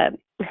like a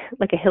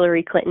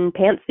Hillary Clinton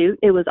pantsuit.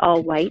 It was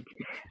all white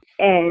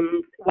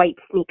and white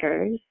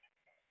sneakers,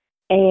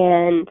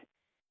 and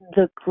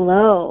the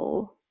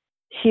glow.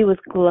 She was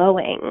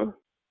glowing.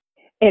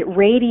 It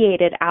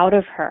radiated out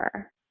of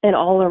her and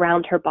all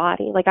around her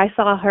body. Like I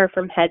saw her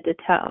from head to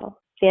toe,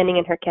 standing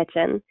in her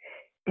kitchen.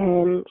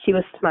 And she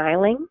was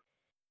smiling,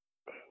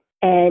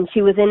 and she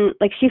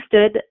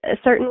stood a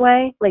certain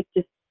way, like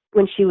just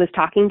when she was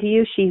talking to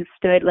you, she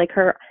stood like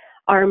her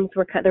arms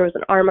were cut. There was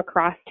an arm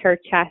across her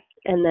chest,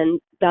 and then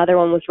the other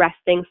one was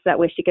resting, so that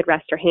way she could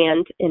rest her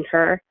hand in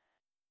her,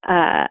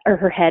 or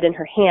her head in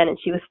her hand, and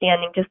she was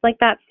standing just like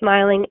that,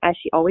 smiling as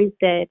she always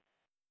did.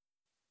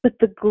 But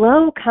the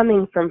glow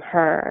coming from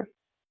her,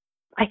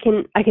 I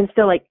can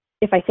still, like,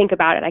 if I think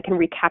about it, I can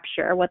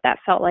recapture what that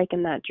felt like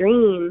in that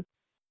dream.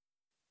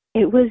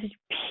 It was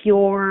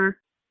pure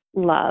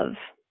love,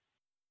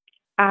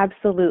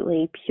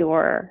 absolutely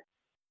pure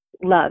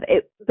love.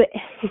 But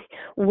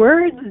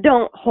words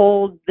don't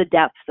hold the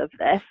depths of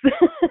this.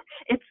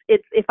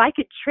 It's if I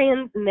could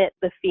transmit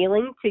the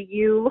feeling to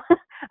you,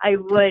 I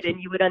would,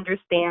 and you would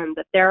understand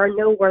that there are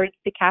no words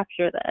to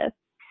capture this.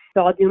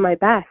 So I'll do my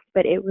best.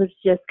 But it was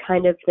just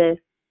kind of this.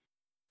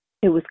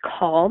 It was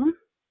calm.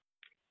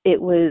 It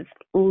was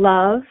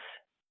love,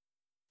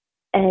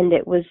 and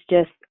it was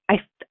just.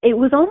 It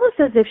was almost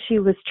as if she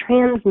was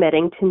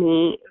transmitting to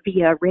me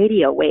via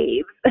radio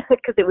waves,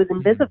 because it was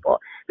invisible.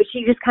 But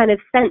she just kind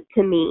of sent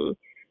to me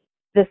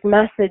this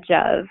message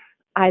of,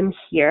 I'm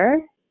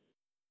here,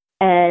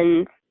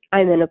 and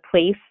I'm in a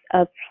place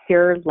of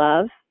pure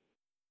love,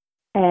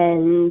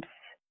 and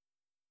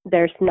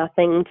there's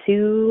nothing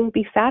to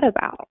be sad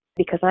about,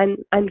 because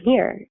I'm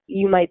here.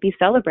 You might be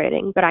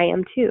celebrating, but I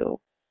am too.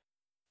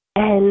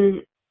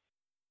 And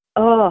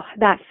oh,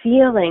 that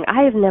feeling.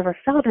 I have never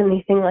felt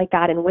anything like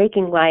that in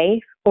waking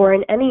life or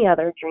in any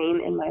other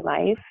dream in my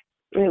life.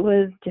 It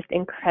was just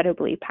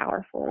incredibly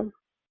powerful.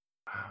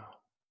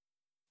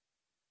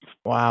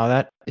 Wow,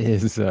 that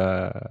is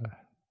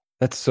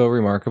that's so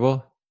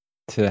remarkable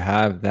to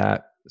have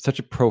that such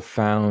a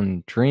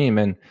profound dream.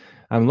 And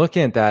I'm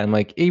looking at that and,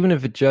 like, even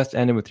if it just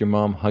ended with your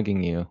mom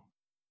hugging you,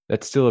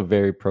 that's still a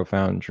very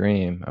profound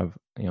dream of,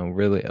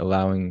 really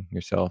allowing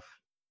yourself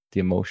the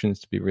emotions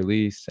to be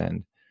released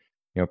and,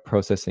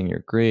 processing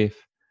your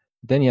grief.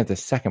 Then you have the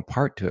second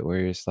part to it where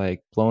you're just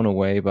like blown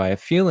away by a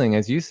feeling,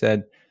 as you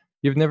said,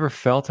 you've never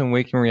felt in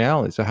waking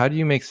reality. So how do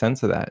you make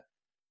sense of that?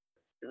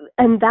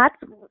 And that's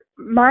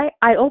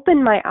I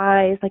opened my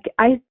eyes, like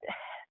I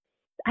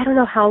don't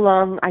know how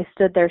long I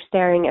stood there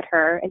staring at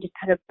her and just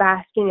kind of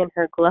basking in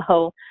her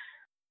glow.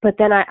 But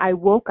then I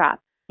woke up,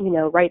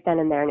 right then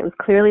and there, and it was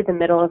clearly the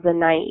middle of the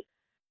night.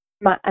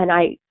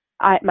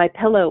 My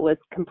pillow was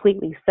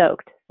completely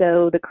soaked.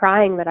 So the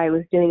crying that I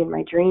was doing in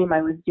my dream,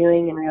 I was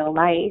doing in real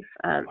life.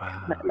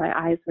 Wow. My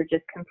eyes were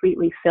just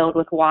completely filled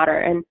with water.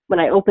 And when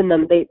I opened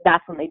them,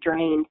 that's when they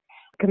drained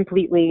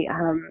completely.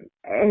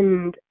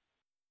 And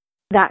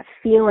that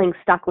feeling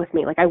stuck with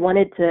me. Like I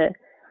wanted to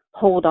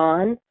hold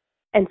on.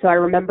 And so I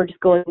remember just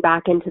going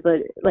back into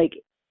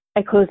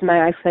I closed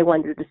my eyes because I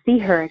wanted to see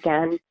her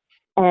again.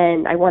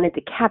 And I wanted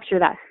to capture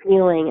that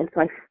feeling. And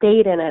so I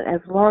stayed in it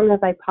as long as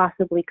I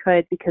possibly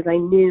could, because I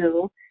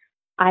knew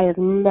I have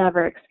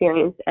never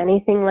experienced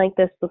anything like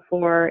this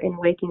before in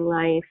waking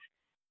life.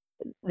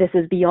 This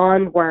is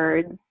beyond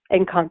words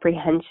and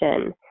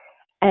comprehension.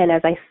 And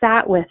as I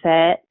sat with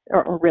it,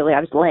 or really I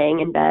was laying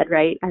in bed,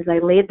 right? As I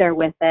laid there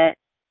with it,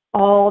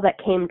 all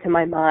that came to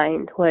my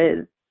mind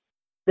was,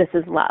 this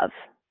is love.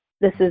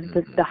 This is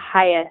the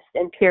highest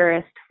and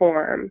purest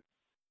form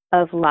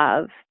of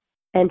love.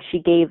 And she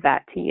gave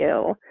that to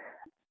you.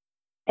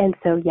 And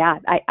so, yeah,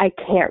 I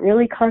can't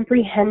really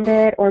comprehend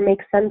it or make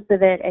sense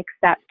of it,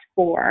 except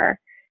for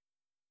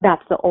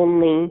that's the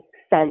only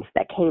sense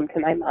that came to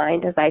my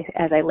mind as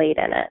I laid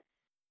in it.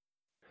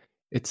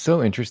 It's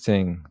so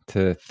interesting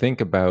to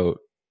think about.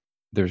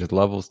 There's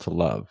levels to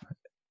love.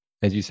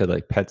 As you said,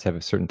 like pets have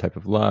a certain type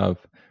of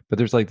love, but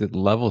there's like the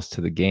levels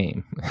to the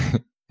game.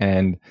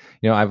 And,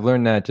 I've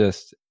learned that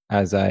just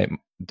as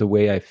the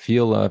way I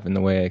feel love and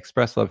the way I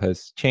express love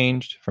has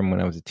changed from when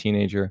I was a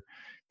teenager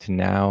to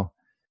now.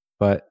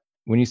 But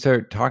when you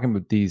start talking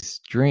about these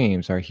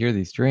dreams, or I hear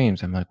these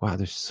dreams, I'm like, wow,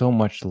 there's so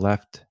much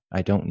left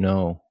I don't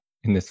know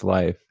in this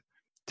life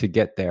to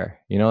get there.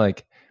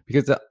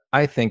 Because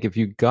I think if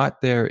you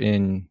got there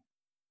in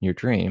your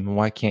dream,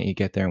 why can't you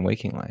get there in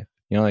waking life?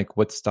 Like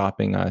what's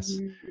stopping us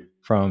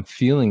from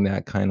feeling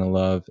that kind of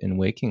love in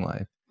waking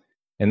life?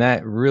 And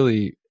that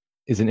really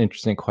is an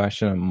interesting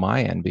question on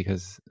my end,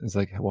 because it's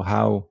like, well,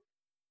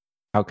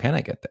 how can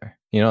I get there?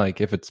 Like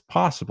if it's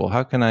possible,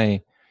 how can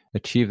I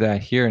achieve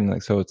that here? And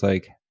like, so it's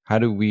like, how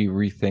do we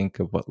rethink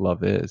of what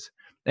love is?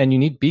 And you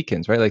need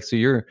beacons, right? Like, so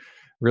you're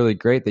really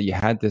great that you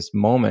had this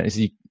moment.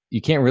 Is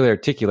you can't really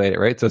articulate it,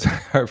 right? So it's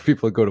hard for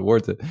people to go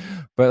towards it.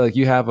 But like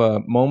you have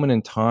a moment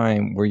in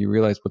time where you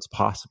realize what's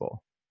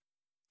possible.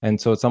 And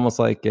so it's almost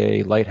like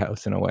a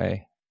lighthouse in a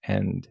way.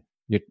 And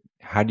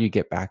how do you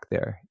get back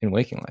there in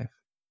waking life?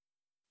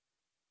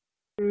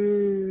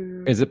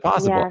 Is it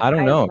possible? Yes, I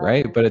don't I know, love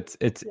right? it. But it's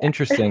Yeah.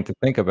 interesting to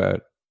think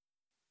about.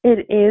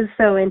 It is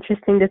so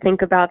interesting to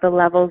think about the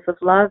levels of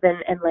love,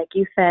 and like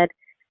you said,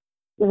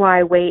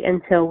 why wait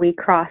until we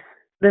cross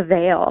the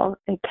veil?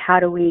 Like, how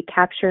do we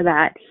capture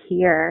that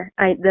here?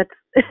 That's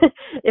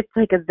it's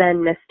like a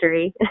Zen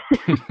mystery.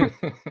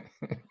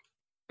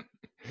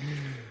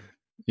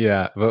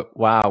 Yeah, but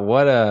wow,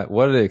 what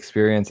an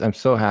experience. I'm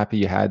so happy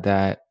you had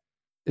that.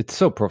 It's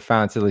so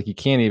profound. So like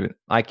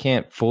I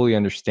can't fully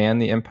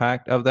understand the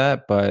impact of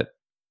that, but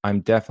I'm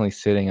definitely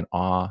sitting in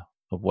awe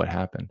of what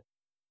happened.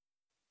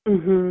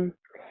 Mhm.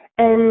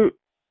 And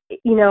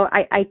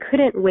I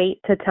couldn't wait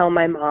to tell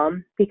my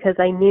mom, because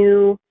I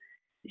knew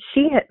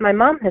my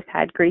mom has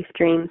had grief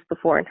dreams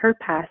before in her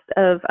past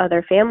of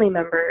other family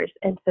members,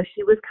 and so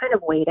she was kind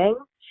of waiting.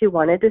 She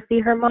wanted to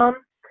see her mom.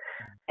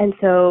 And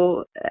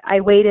so I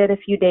waited a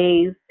few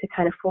days to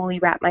kind of fully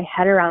wrap my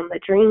head around the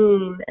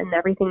dream and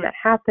everything that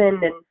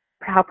happened and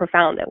how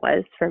profound it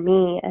was for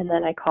me. And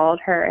then I called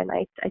her and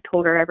I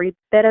told her every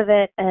bit of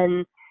it.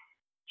 And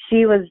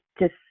she was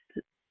just,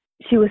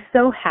 she was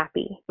so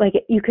happy. Like,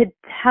 you could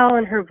tell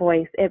in her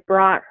voice, it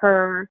brought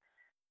her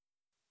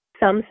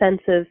some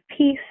sense of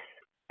peace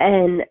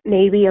and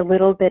maybe a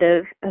little bit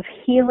of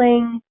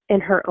healing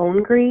in her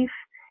own grief.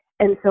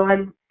 And so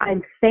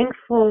I'm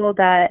thankful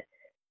that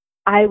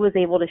I was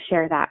able to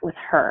share that with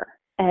her,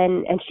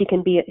 and she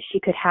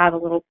could have a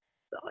little,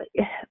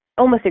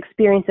 almost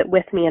experience it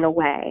with me in a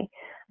way,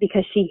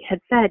 because she had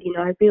said,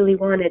 I really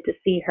wanted to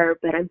see her,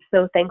 but I'm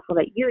so thankful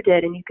that you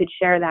did, and you could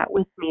share that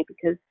with me,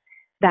 because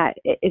that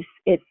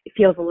it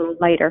feels a little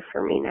lighter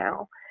for me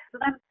now. So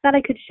that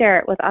I could share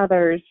it with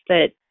others,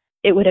 that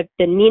it would have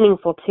been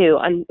meaningful too.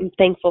 I'm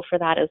thankful for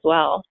that as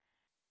well.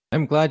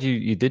 I'm glad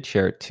you did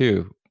share it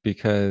too,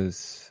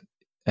 because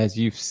as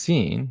you've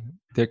seen,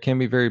 there can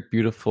be very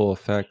beautiful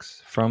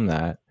effects from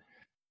that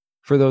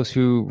for those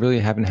who really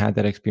haven't had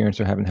that experience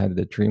or haven't had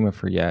the dream of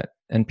her yet.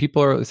 And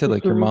people are said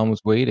like your Mhm. mom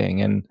was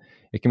waiting, and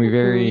it can be Mhm.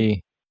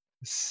 very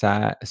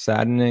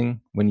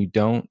saddening when you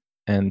don't,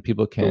 and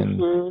people can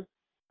Mhm.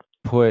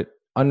 put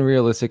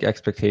unrealistic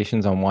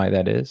expectations on why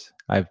that is.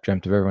 I've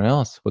dreamt of everyone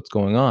else. What's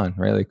going on,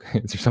 right? Like,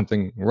 is there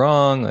something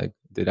wrong? Like,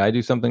 did I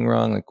do something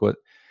wrong? Like, what?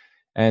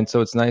 And so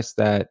it's nice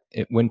that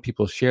when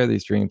people share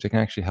these dreams, it can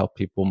actually help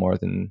people more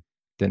than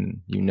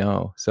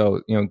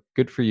So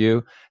good for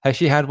you. Has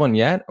she had one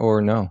yet,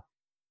 or no?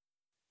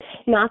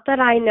 Not that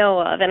I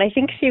know of, and I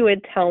think she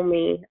would tell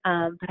me,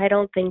 but I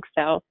don't think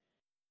so.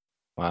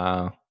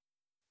 Wow.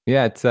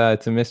 Yeah, it's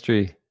a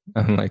mystery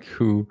on like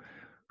who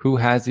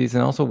has these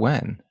and also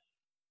when.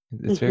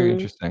 It's very Mhm.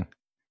 interesting.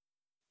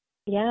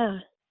 Yeah.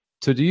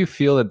 So do you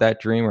feel that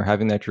dream or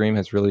having that dream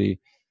has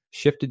really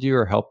shifted you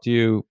or helped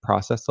you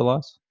process the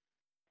loss?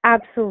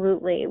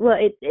 Absolutely. Well,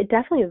 it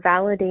definitely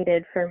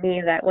validated for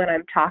me that when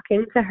I'm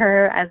talking to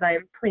her as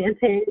I'm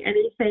planting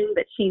anything,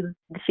 that she's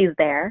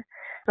there.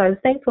 So I was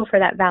thankful for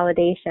that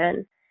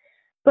validation.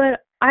 But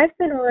I've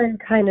been on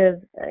kind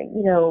of,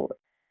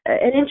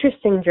 an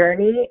interesting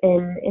journey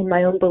in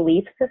my own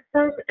belief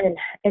system, and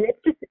it's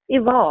just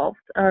evolved,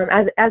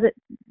 as it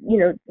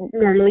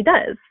normally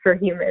does for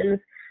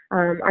humans.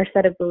 Our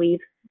set of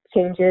beliefs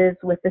changes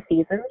with the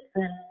seasons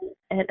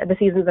and the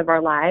seasons of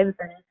our lives,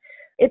 and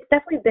it's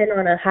definitely been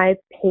on a high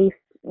paced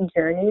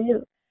journey,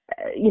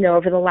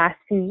 over the last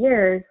few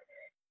years.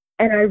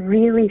 And I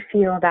really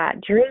feel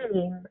that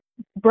dream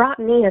brought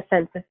me a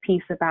sense of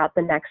peace about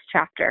the next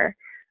chapter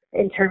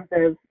in terms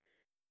of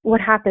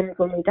what happens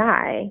when we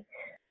die,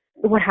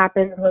 what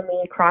happens when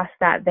we cross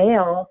that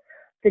veil.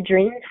 The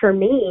dream for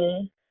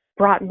me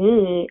brought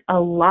me a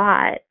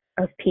lot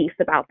of peace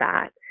about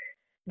that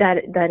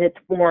it's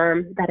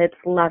warm, that it's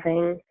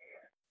loving.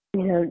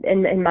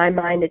 In my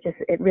mind,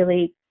 it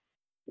really,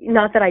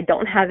 not that I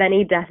don't have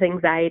any death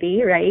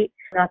anxiety, right?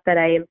 Not that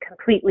I am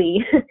completely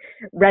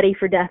ready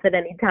for death at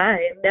any time,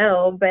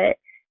 no, but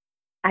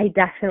I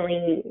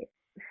definitely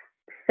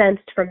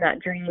sensed from that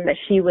dream that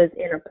she was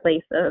in a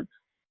place of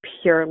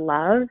pure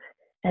love.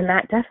 And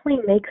that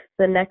definitely makes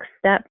the next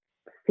step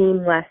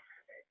seem less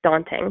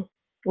daunting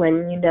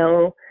when you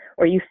know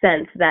or you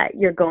sense that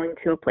you're going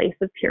to a place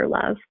of pure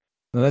love.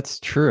 Well, that's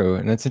true.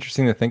 And it's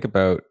interesting to think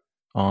about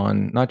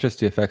on not just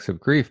the effects of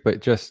grief,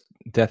 but just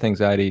death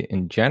anxiety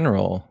in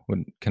general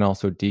can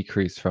also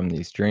decrease from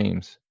these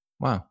dreams.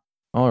 Wow.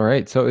 All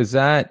right. So is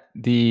that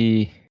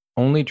the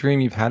only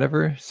dream you've had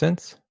ever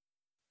since?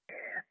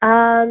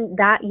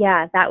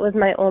 That was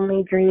my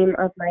only dream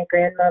of my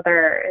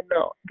grandmother, and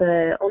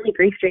the only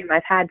grief dream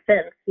I've had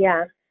since.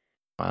 Yeah.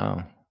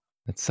 Wow.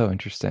 That's so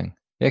interesting.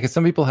 Yeah, because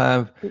some people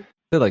have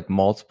like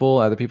multiple,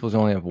 other people's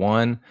only have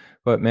one.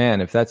 But man,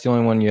 if that's the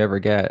only one you ever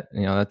get,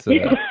 that's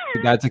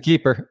a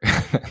keeper.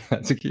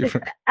 That's a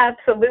keeper.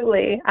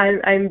 Absolutely.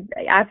 I'm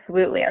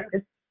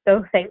just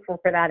so thankful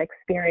for that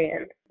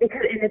experience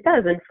because it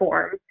does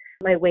inform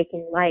my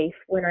waking life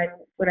when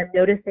I'm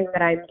noticing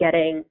that I'm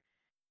getting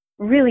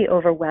really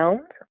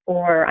overwhelmed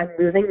or I'm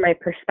losing my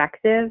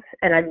perspective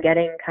and I'm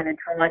getting kind of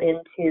drawn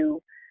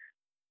into,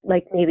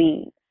 like,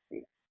 maybe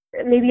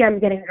I'm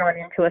getting drawn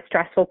into a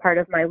stressful part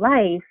of my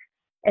life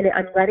and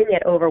I'm letting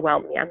it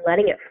overwhelm me. I'm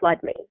letting it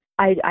flood me.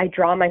 I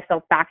draw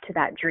myself back to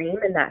that dream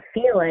and that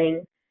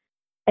feeling,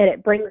 and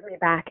it brings me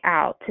back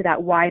out to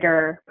that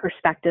wider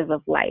perspective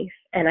of life.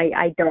 And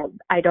I don't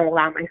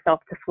allow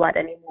myself to flood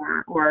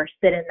anymore or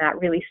sit in that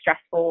really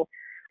stressful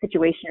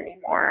situation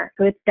anymore.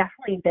 So it's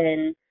definitely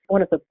been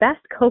one of the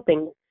best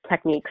coping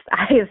techniques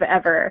I've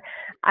ever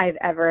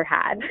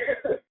had.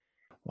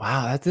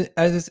 Wow,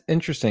 that's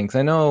interesting because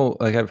I know,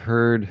 like, I've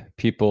heard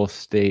people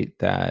state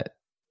that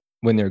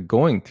when they're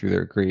going through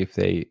their grief,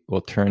 they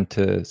will turn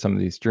to some of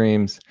these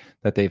dreams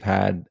that they've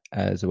had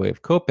as a way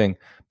of coping.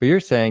 But you're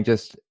saying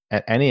just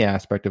at any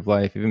aspect of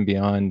life, even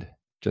beyond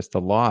just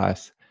the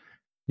loss,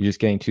 you're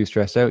just getting too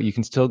stressed out, you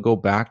can still go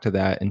back to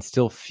that and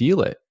still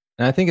feel it.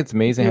 And I think it's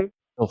amazing how you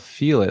still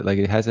feel it. Like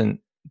it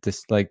hasn't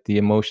just like the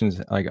emotions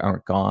like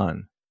aren't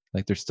gone.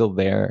 Like they're still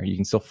there. You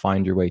can still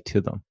find your way to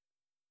them.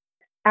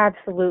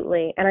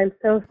 Absolutely. And I'm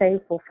so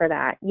thankful for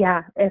that.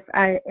 Yeah. If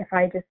I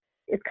just,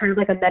 it's kind of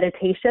like a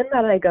meditation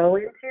that I go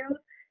into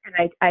and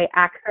I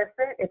access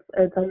it.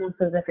 It's almost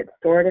as if it's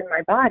stored in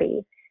my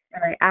body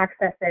and I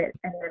access it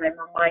and then I'm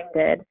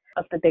reminded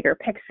of the bigger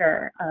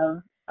picture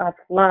of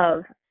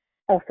love.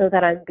 Also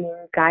that I'm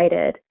being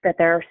guided, that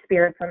there are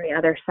spirits on the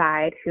other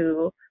side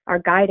who are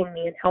guiding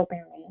me and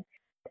helping me.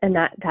 And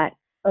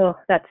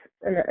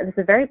it's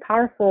a very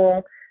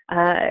powerful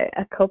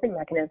a coping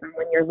mechanism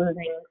when you're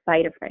losing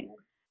sight of things.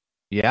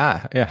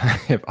 Yeah.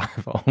 If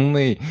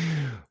only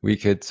we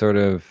could sort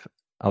of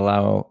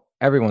allow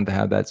everyone to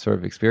have that sort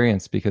of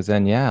experience, because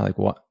then, yeah,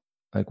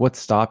 what's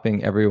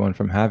stopping everyone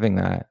from having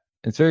that?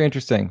 It's very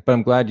interesting, but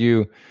I'm glad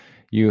you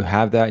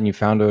have that and you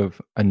found a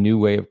new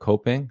way of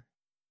coping.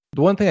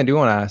 The one thing I do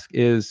want to ask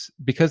is,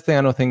 because I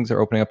know things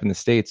are opening up in the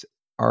States,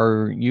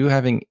 are you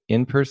having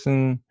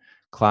in-person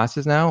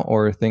classes now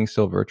or are things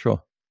still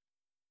virtual?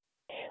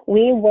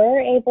 We were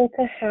able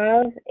to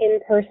have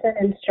in-person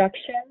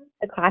instruction.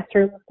 The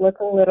classrooms look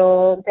a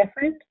little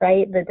different,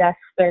 right? The desks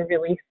are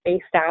really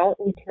spaced out.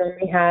 We can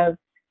only have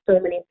so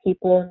many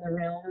people in the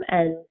room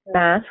and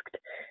masked.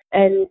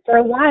 And for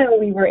a while,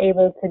 we were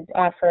able to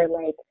offer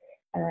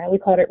we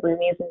called it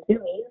roomies and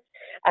zoomies.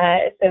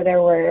 So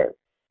there were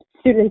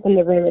students in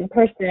the room in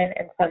person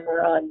and some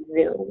were on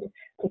Zoom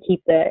to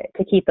keep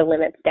the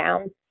limits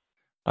down.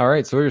 All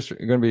right, so we're just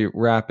going to be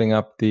wrapping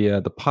up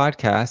the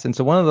podcast, and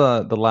so one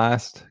of the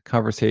last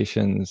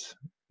conversations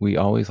we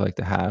always like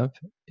to have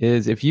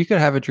is, if you could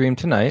have a dream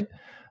tonight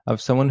of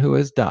someone who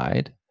has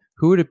died,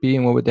 who would it be,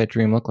 and what would that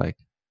dream look like?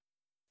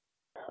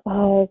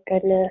 Oh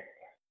goodness,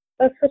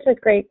 that's such a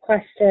great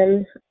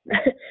question.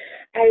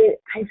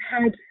 I've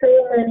had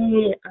so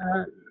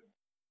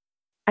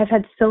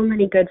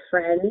many good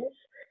friends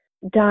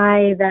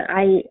die that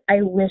I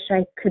wish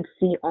I could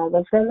see all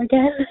of them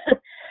again.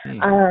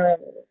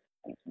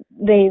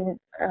 We've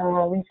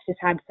just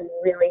had some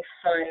really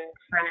fun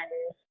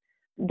friends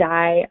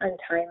die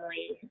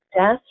untimely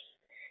deaths.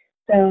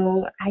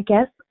 So I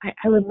guess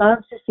I would love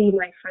to see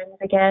my friends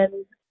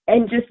again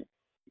and just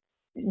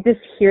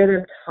hear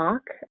them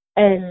talk.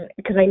 And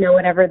because I know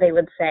whatever they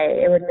would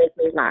say, it would make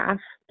me laugh.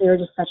 They were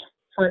just such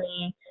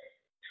funny,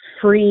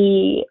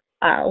 free,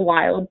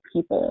 wild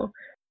people.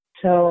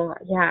 So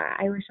yeah,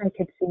 I wish I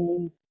could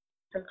see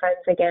some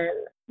friends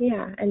again.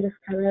 Yeah, and just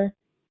kind of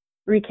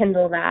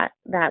rekindle that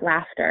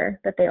laughter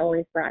that they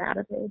always brought out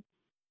of me.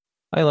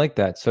 I like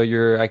that. So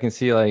I can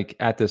see like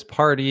at this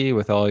party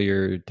with all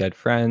your dead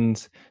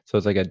friends. So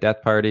it's like a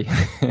death party.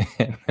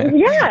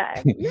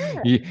 Yeah.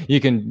 You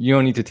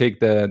don't need to take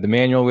the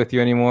manual with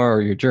you anymore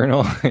or your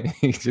journal.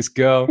 You just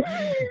go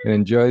and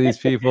enjoy these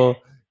people.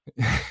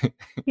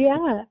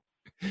 Yeah.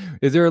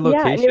 Is there a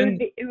location?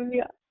 Yeah, it would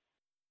be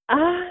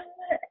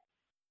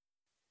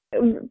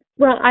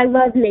well, I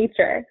love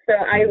nature, so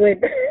I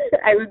would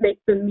make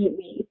them meet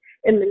me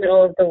in the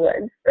middle of the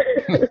woods.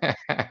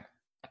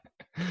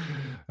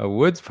 A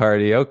woods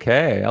party.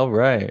 Okay. All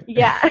right.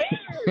 Yeah.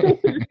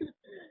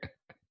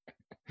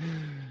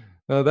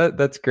 Well,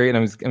 that's great.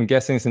 I'm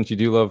guessing since you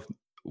do love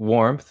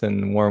warmth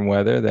and warm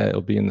weather that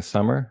it'll be in the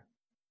summer.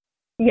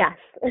 Yes.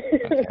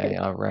 Okay.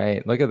 All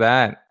right. Look at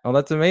that. Oh,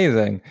 that's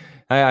amazing.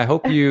 I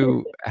hope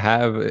you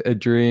have a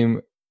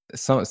dream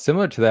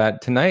similar to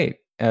that tonight.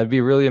 It'd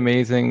be really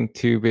amazing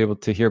to be able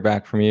to hear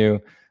back from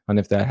you on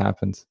if that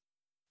happens.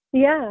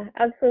 Yeah,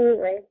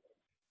 absolutely.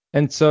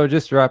 And so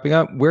just wrapping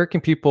up, where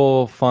can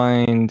people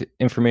find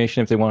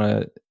information if they want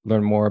to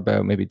learn more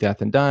about maybe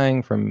death and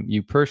dying from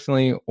you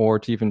personally or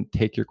to even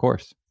take your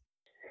course?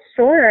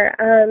 Sure.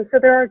 So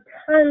there are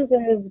tons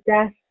of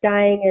death,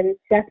 dying, and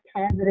death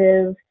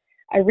positive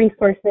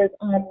resources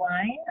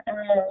online.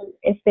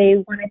 If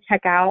they want to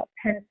check out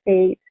Penn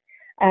State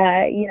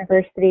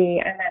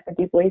University, I'm at the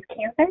Du Bois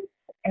campus.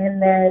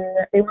 And then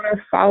they want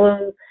to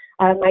follow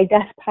my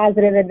death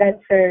positive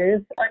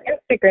adventures on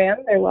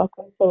Instagram. They're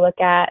welcome to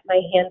look at.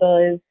 My handle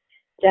is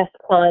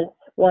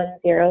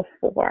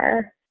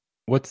JessClance104.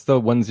 What's the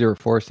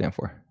 104 stand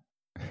for?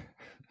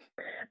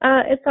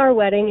 It's our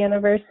wedding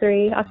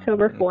anniversary,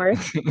 October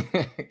 4th.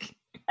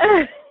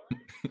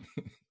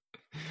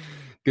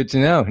 Good to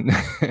know.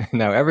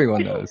 Now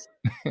everyone knows.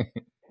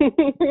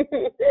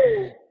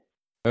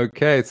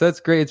 Okay, so that's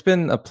great. It's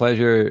been a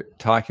pleasure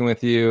talking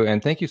with you,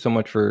 and thank you so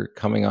much for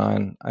coming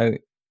on. I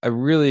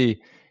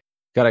really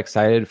got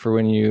excited for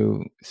when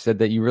you said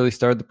that you really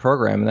started the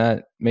program, and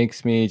that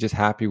makes me just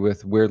happy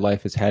with where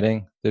life is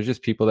heading. There's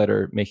just people that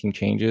are making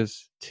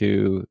changes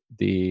to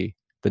the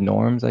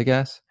norms, I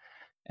guess.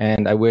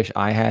 And I wish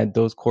I had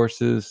those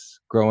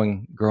courses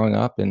growing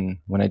up and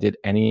when I did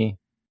at any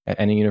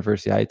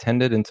university I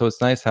attended. And so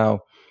it's nice how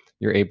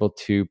you're able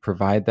to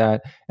provide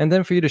that. And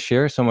then for you to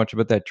share so much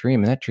about that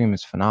dream, and that dream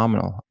is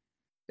phenomenal.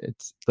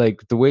 It's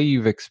like the way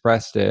you've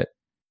expressed it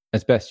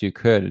as best you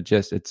could.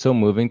 It's so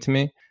moving to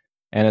me.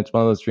 And it's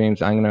one of those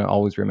dreams I'm going to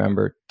always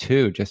remember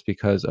too, just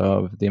because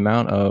of the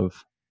amount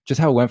of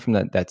just how it went from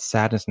that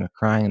sadness and the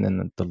crying and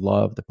then the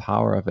love, the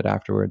power of it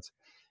afterwards.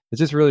 It's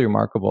just really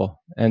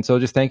remarkable. And so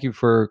just thank you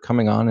for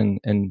coming on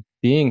and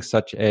being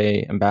such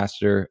a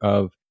ambassador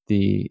of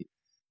the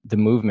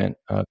movement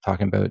of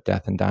talking about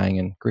death and dying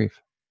and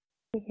grief.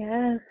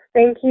 Yes.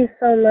 Thank you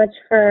so much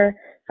for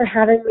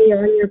having me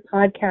on your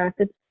podcast.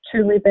 It's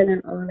truly been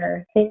an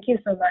honor. Thank you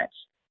so much.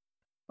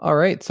 All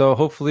right. So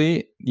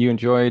hopefully you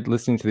enjoyed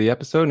listening to the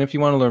episode. And if you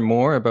want to learn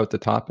more about the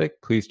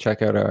topic, please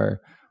check out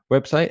our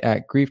website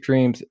at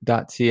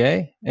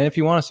griefdreams.ca. And if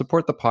you want to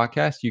support the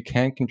podcast, you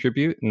can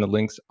contribute, and the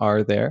links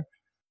are there.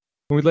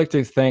 And we'd like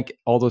to thank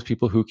all those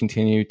people who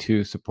continue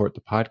to support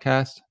the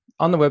podcast.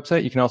 On the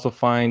website, you can also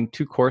find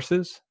 2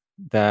 courses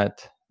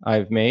that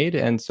I've made.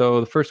 And so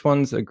the first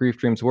one's a Grief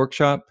Dreams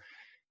workshop.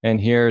 And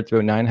here it's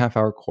about a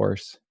 9.5-hour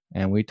course.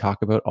 And we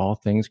talk about all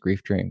things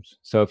grief dreams.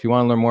 So if you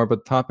want to learn more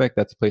about the topic,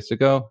 that's a place to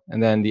go.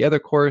 And then the other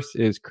course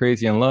is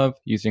Crazy in Love,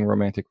 using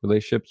romantic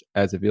relationships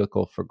as a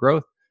vehicle for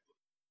growth.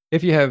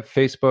 If you have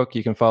Facebook,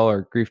 you can follow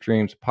our Grief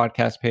Dreams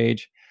podcast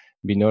page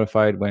and be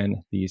notified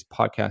when these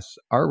podcasts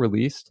are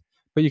released.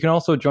 But you can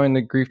also join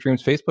the Grief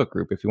Dreams Facebook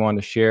group if you want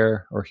to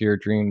share or hear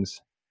dreams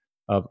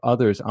of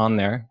others on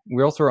there.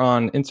 We also are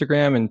on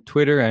Instagram and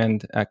Twitter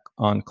and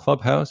on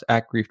Clubhouse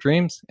at Grief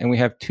Dreams. And we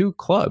have 2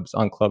 clubs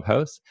on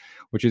Clubhouse,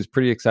 which is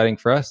pretty exciting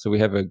for us. So we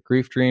have a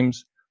Grief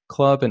Dreams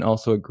club and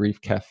also a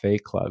Grief Cafe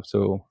club.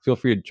 So feel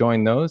free to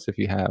join those if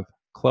you have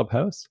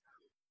Clubhouse.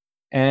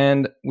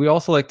 And we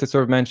also like to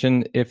sort of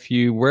mention,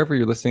 wherever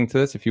you're listening to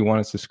this, if you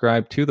want to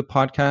subscribe to the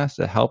podcast,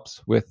 it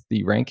helps with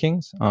the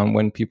rankings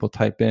when people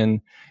type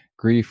in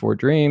grief or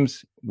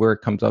dreams, where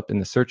it comes up in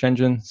the search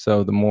engine.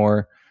 So the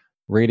more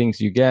ratings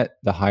you get,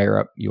 the higher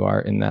up you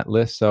are in that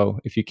list. So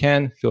if you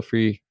can, feel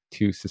free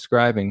to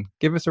subscribe and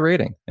give us a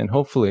rating. And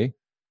hopefully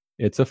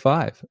it's a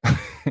 5.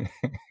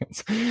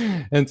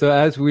 And so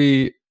as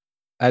we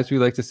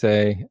like to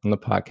say on the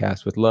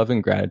podcast, with love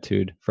and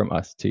gratitude from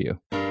us to you.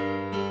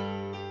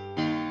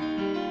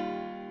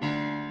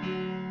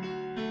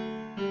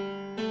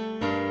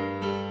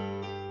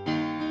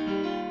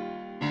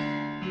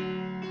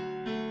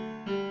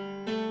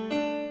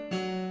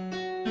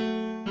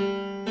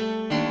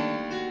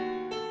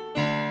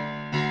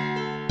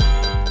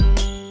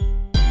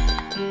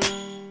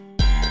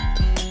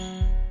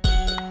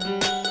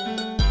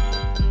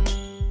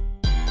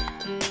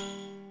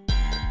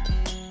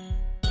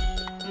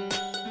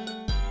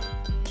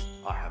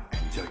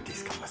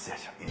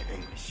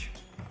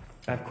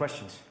 I have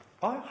questions.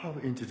 I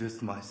have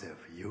introduced myself.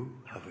 You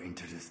have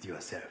introduced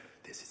yourself.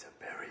 this is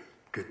a very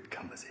good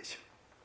conversation.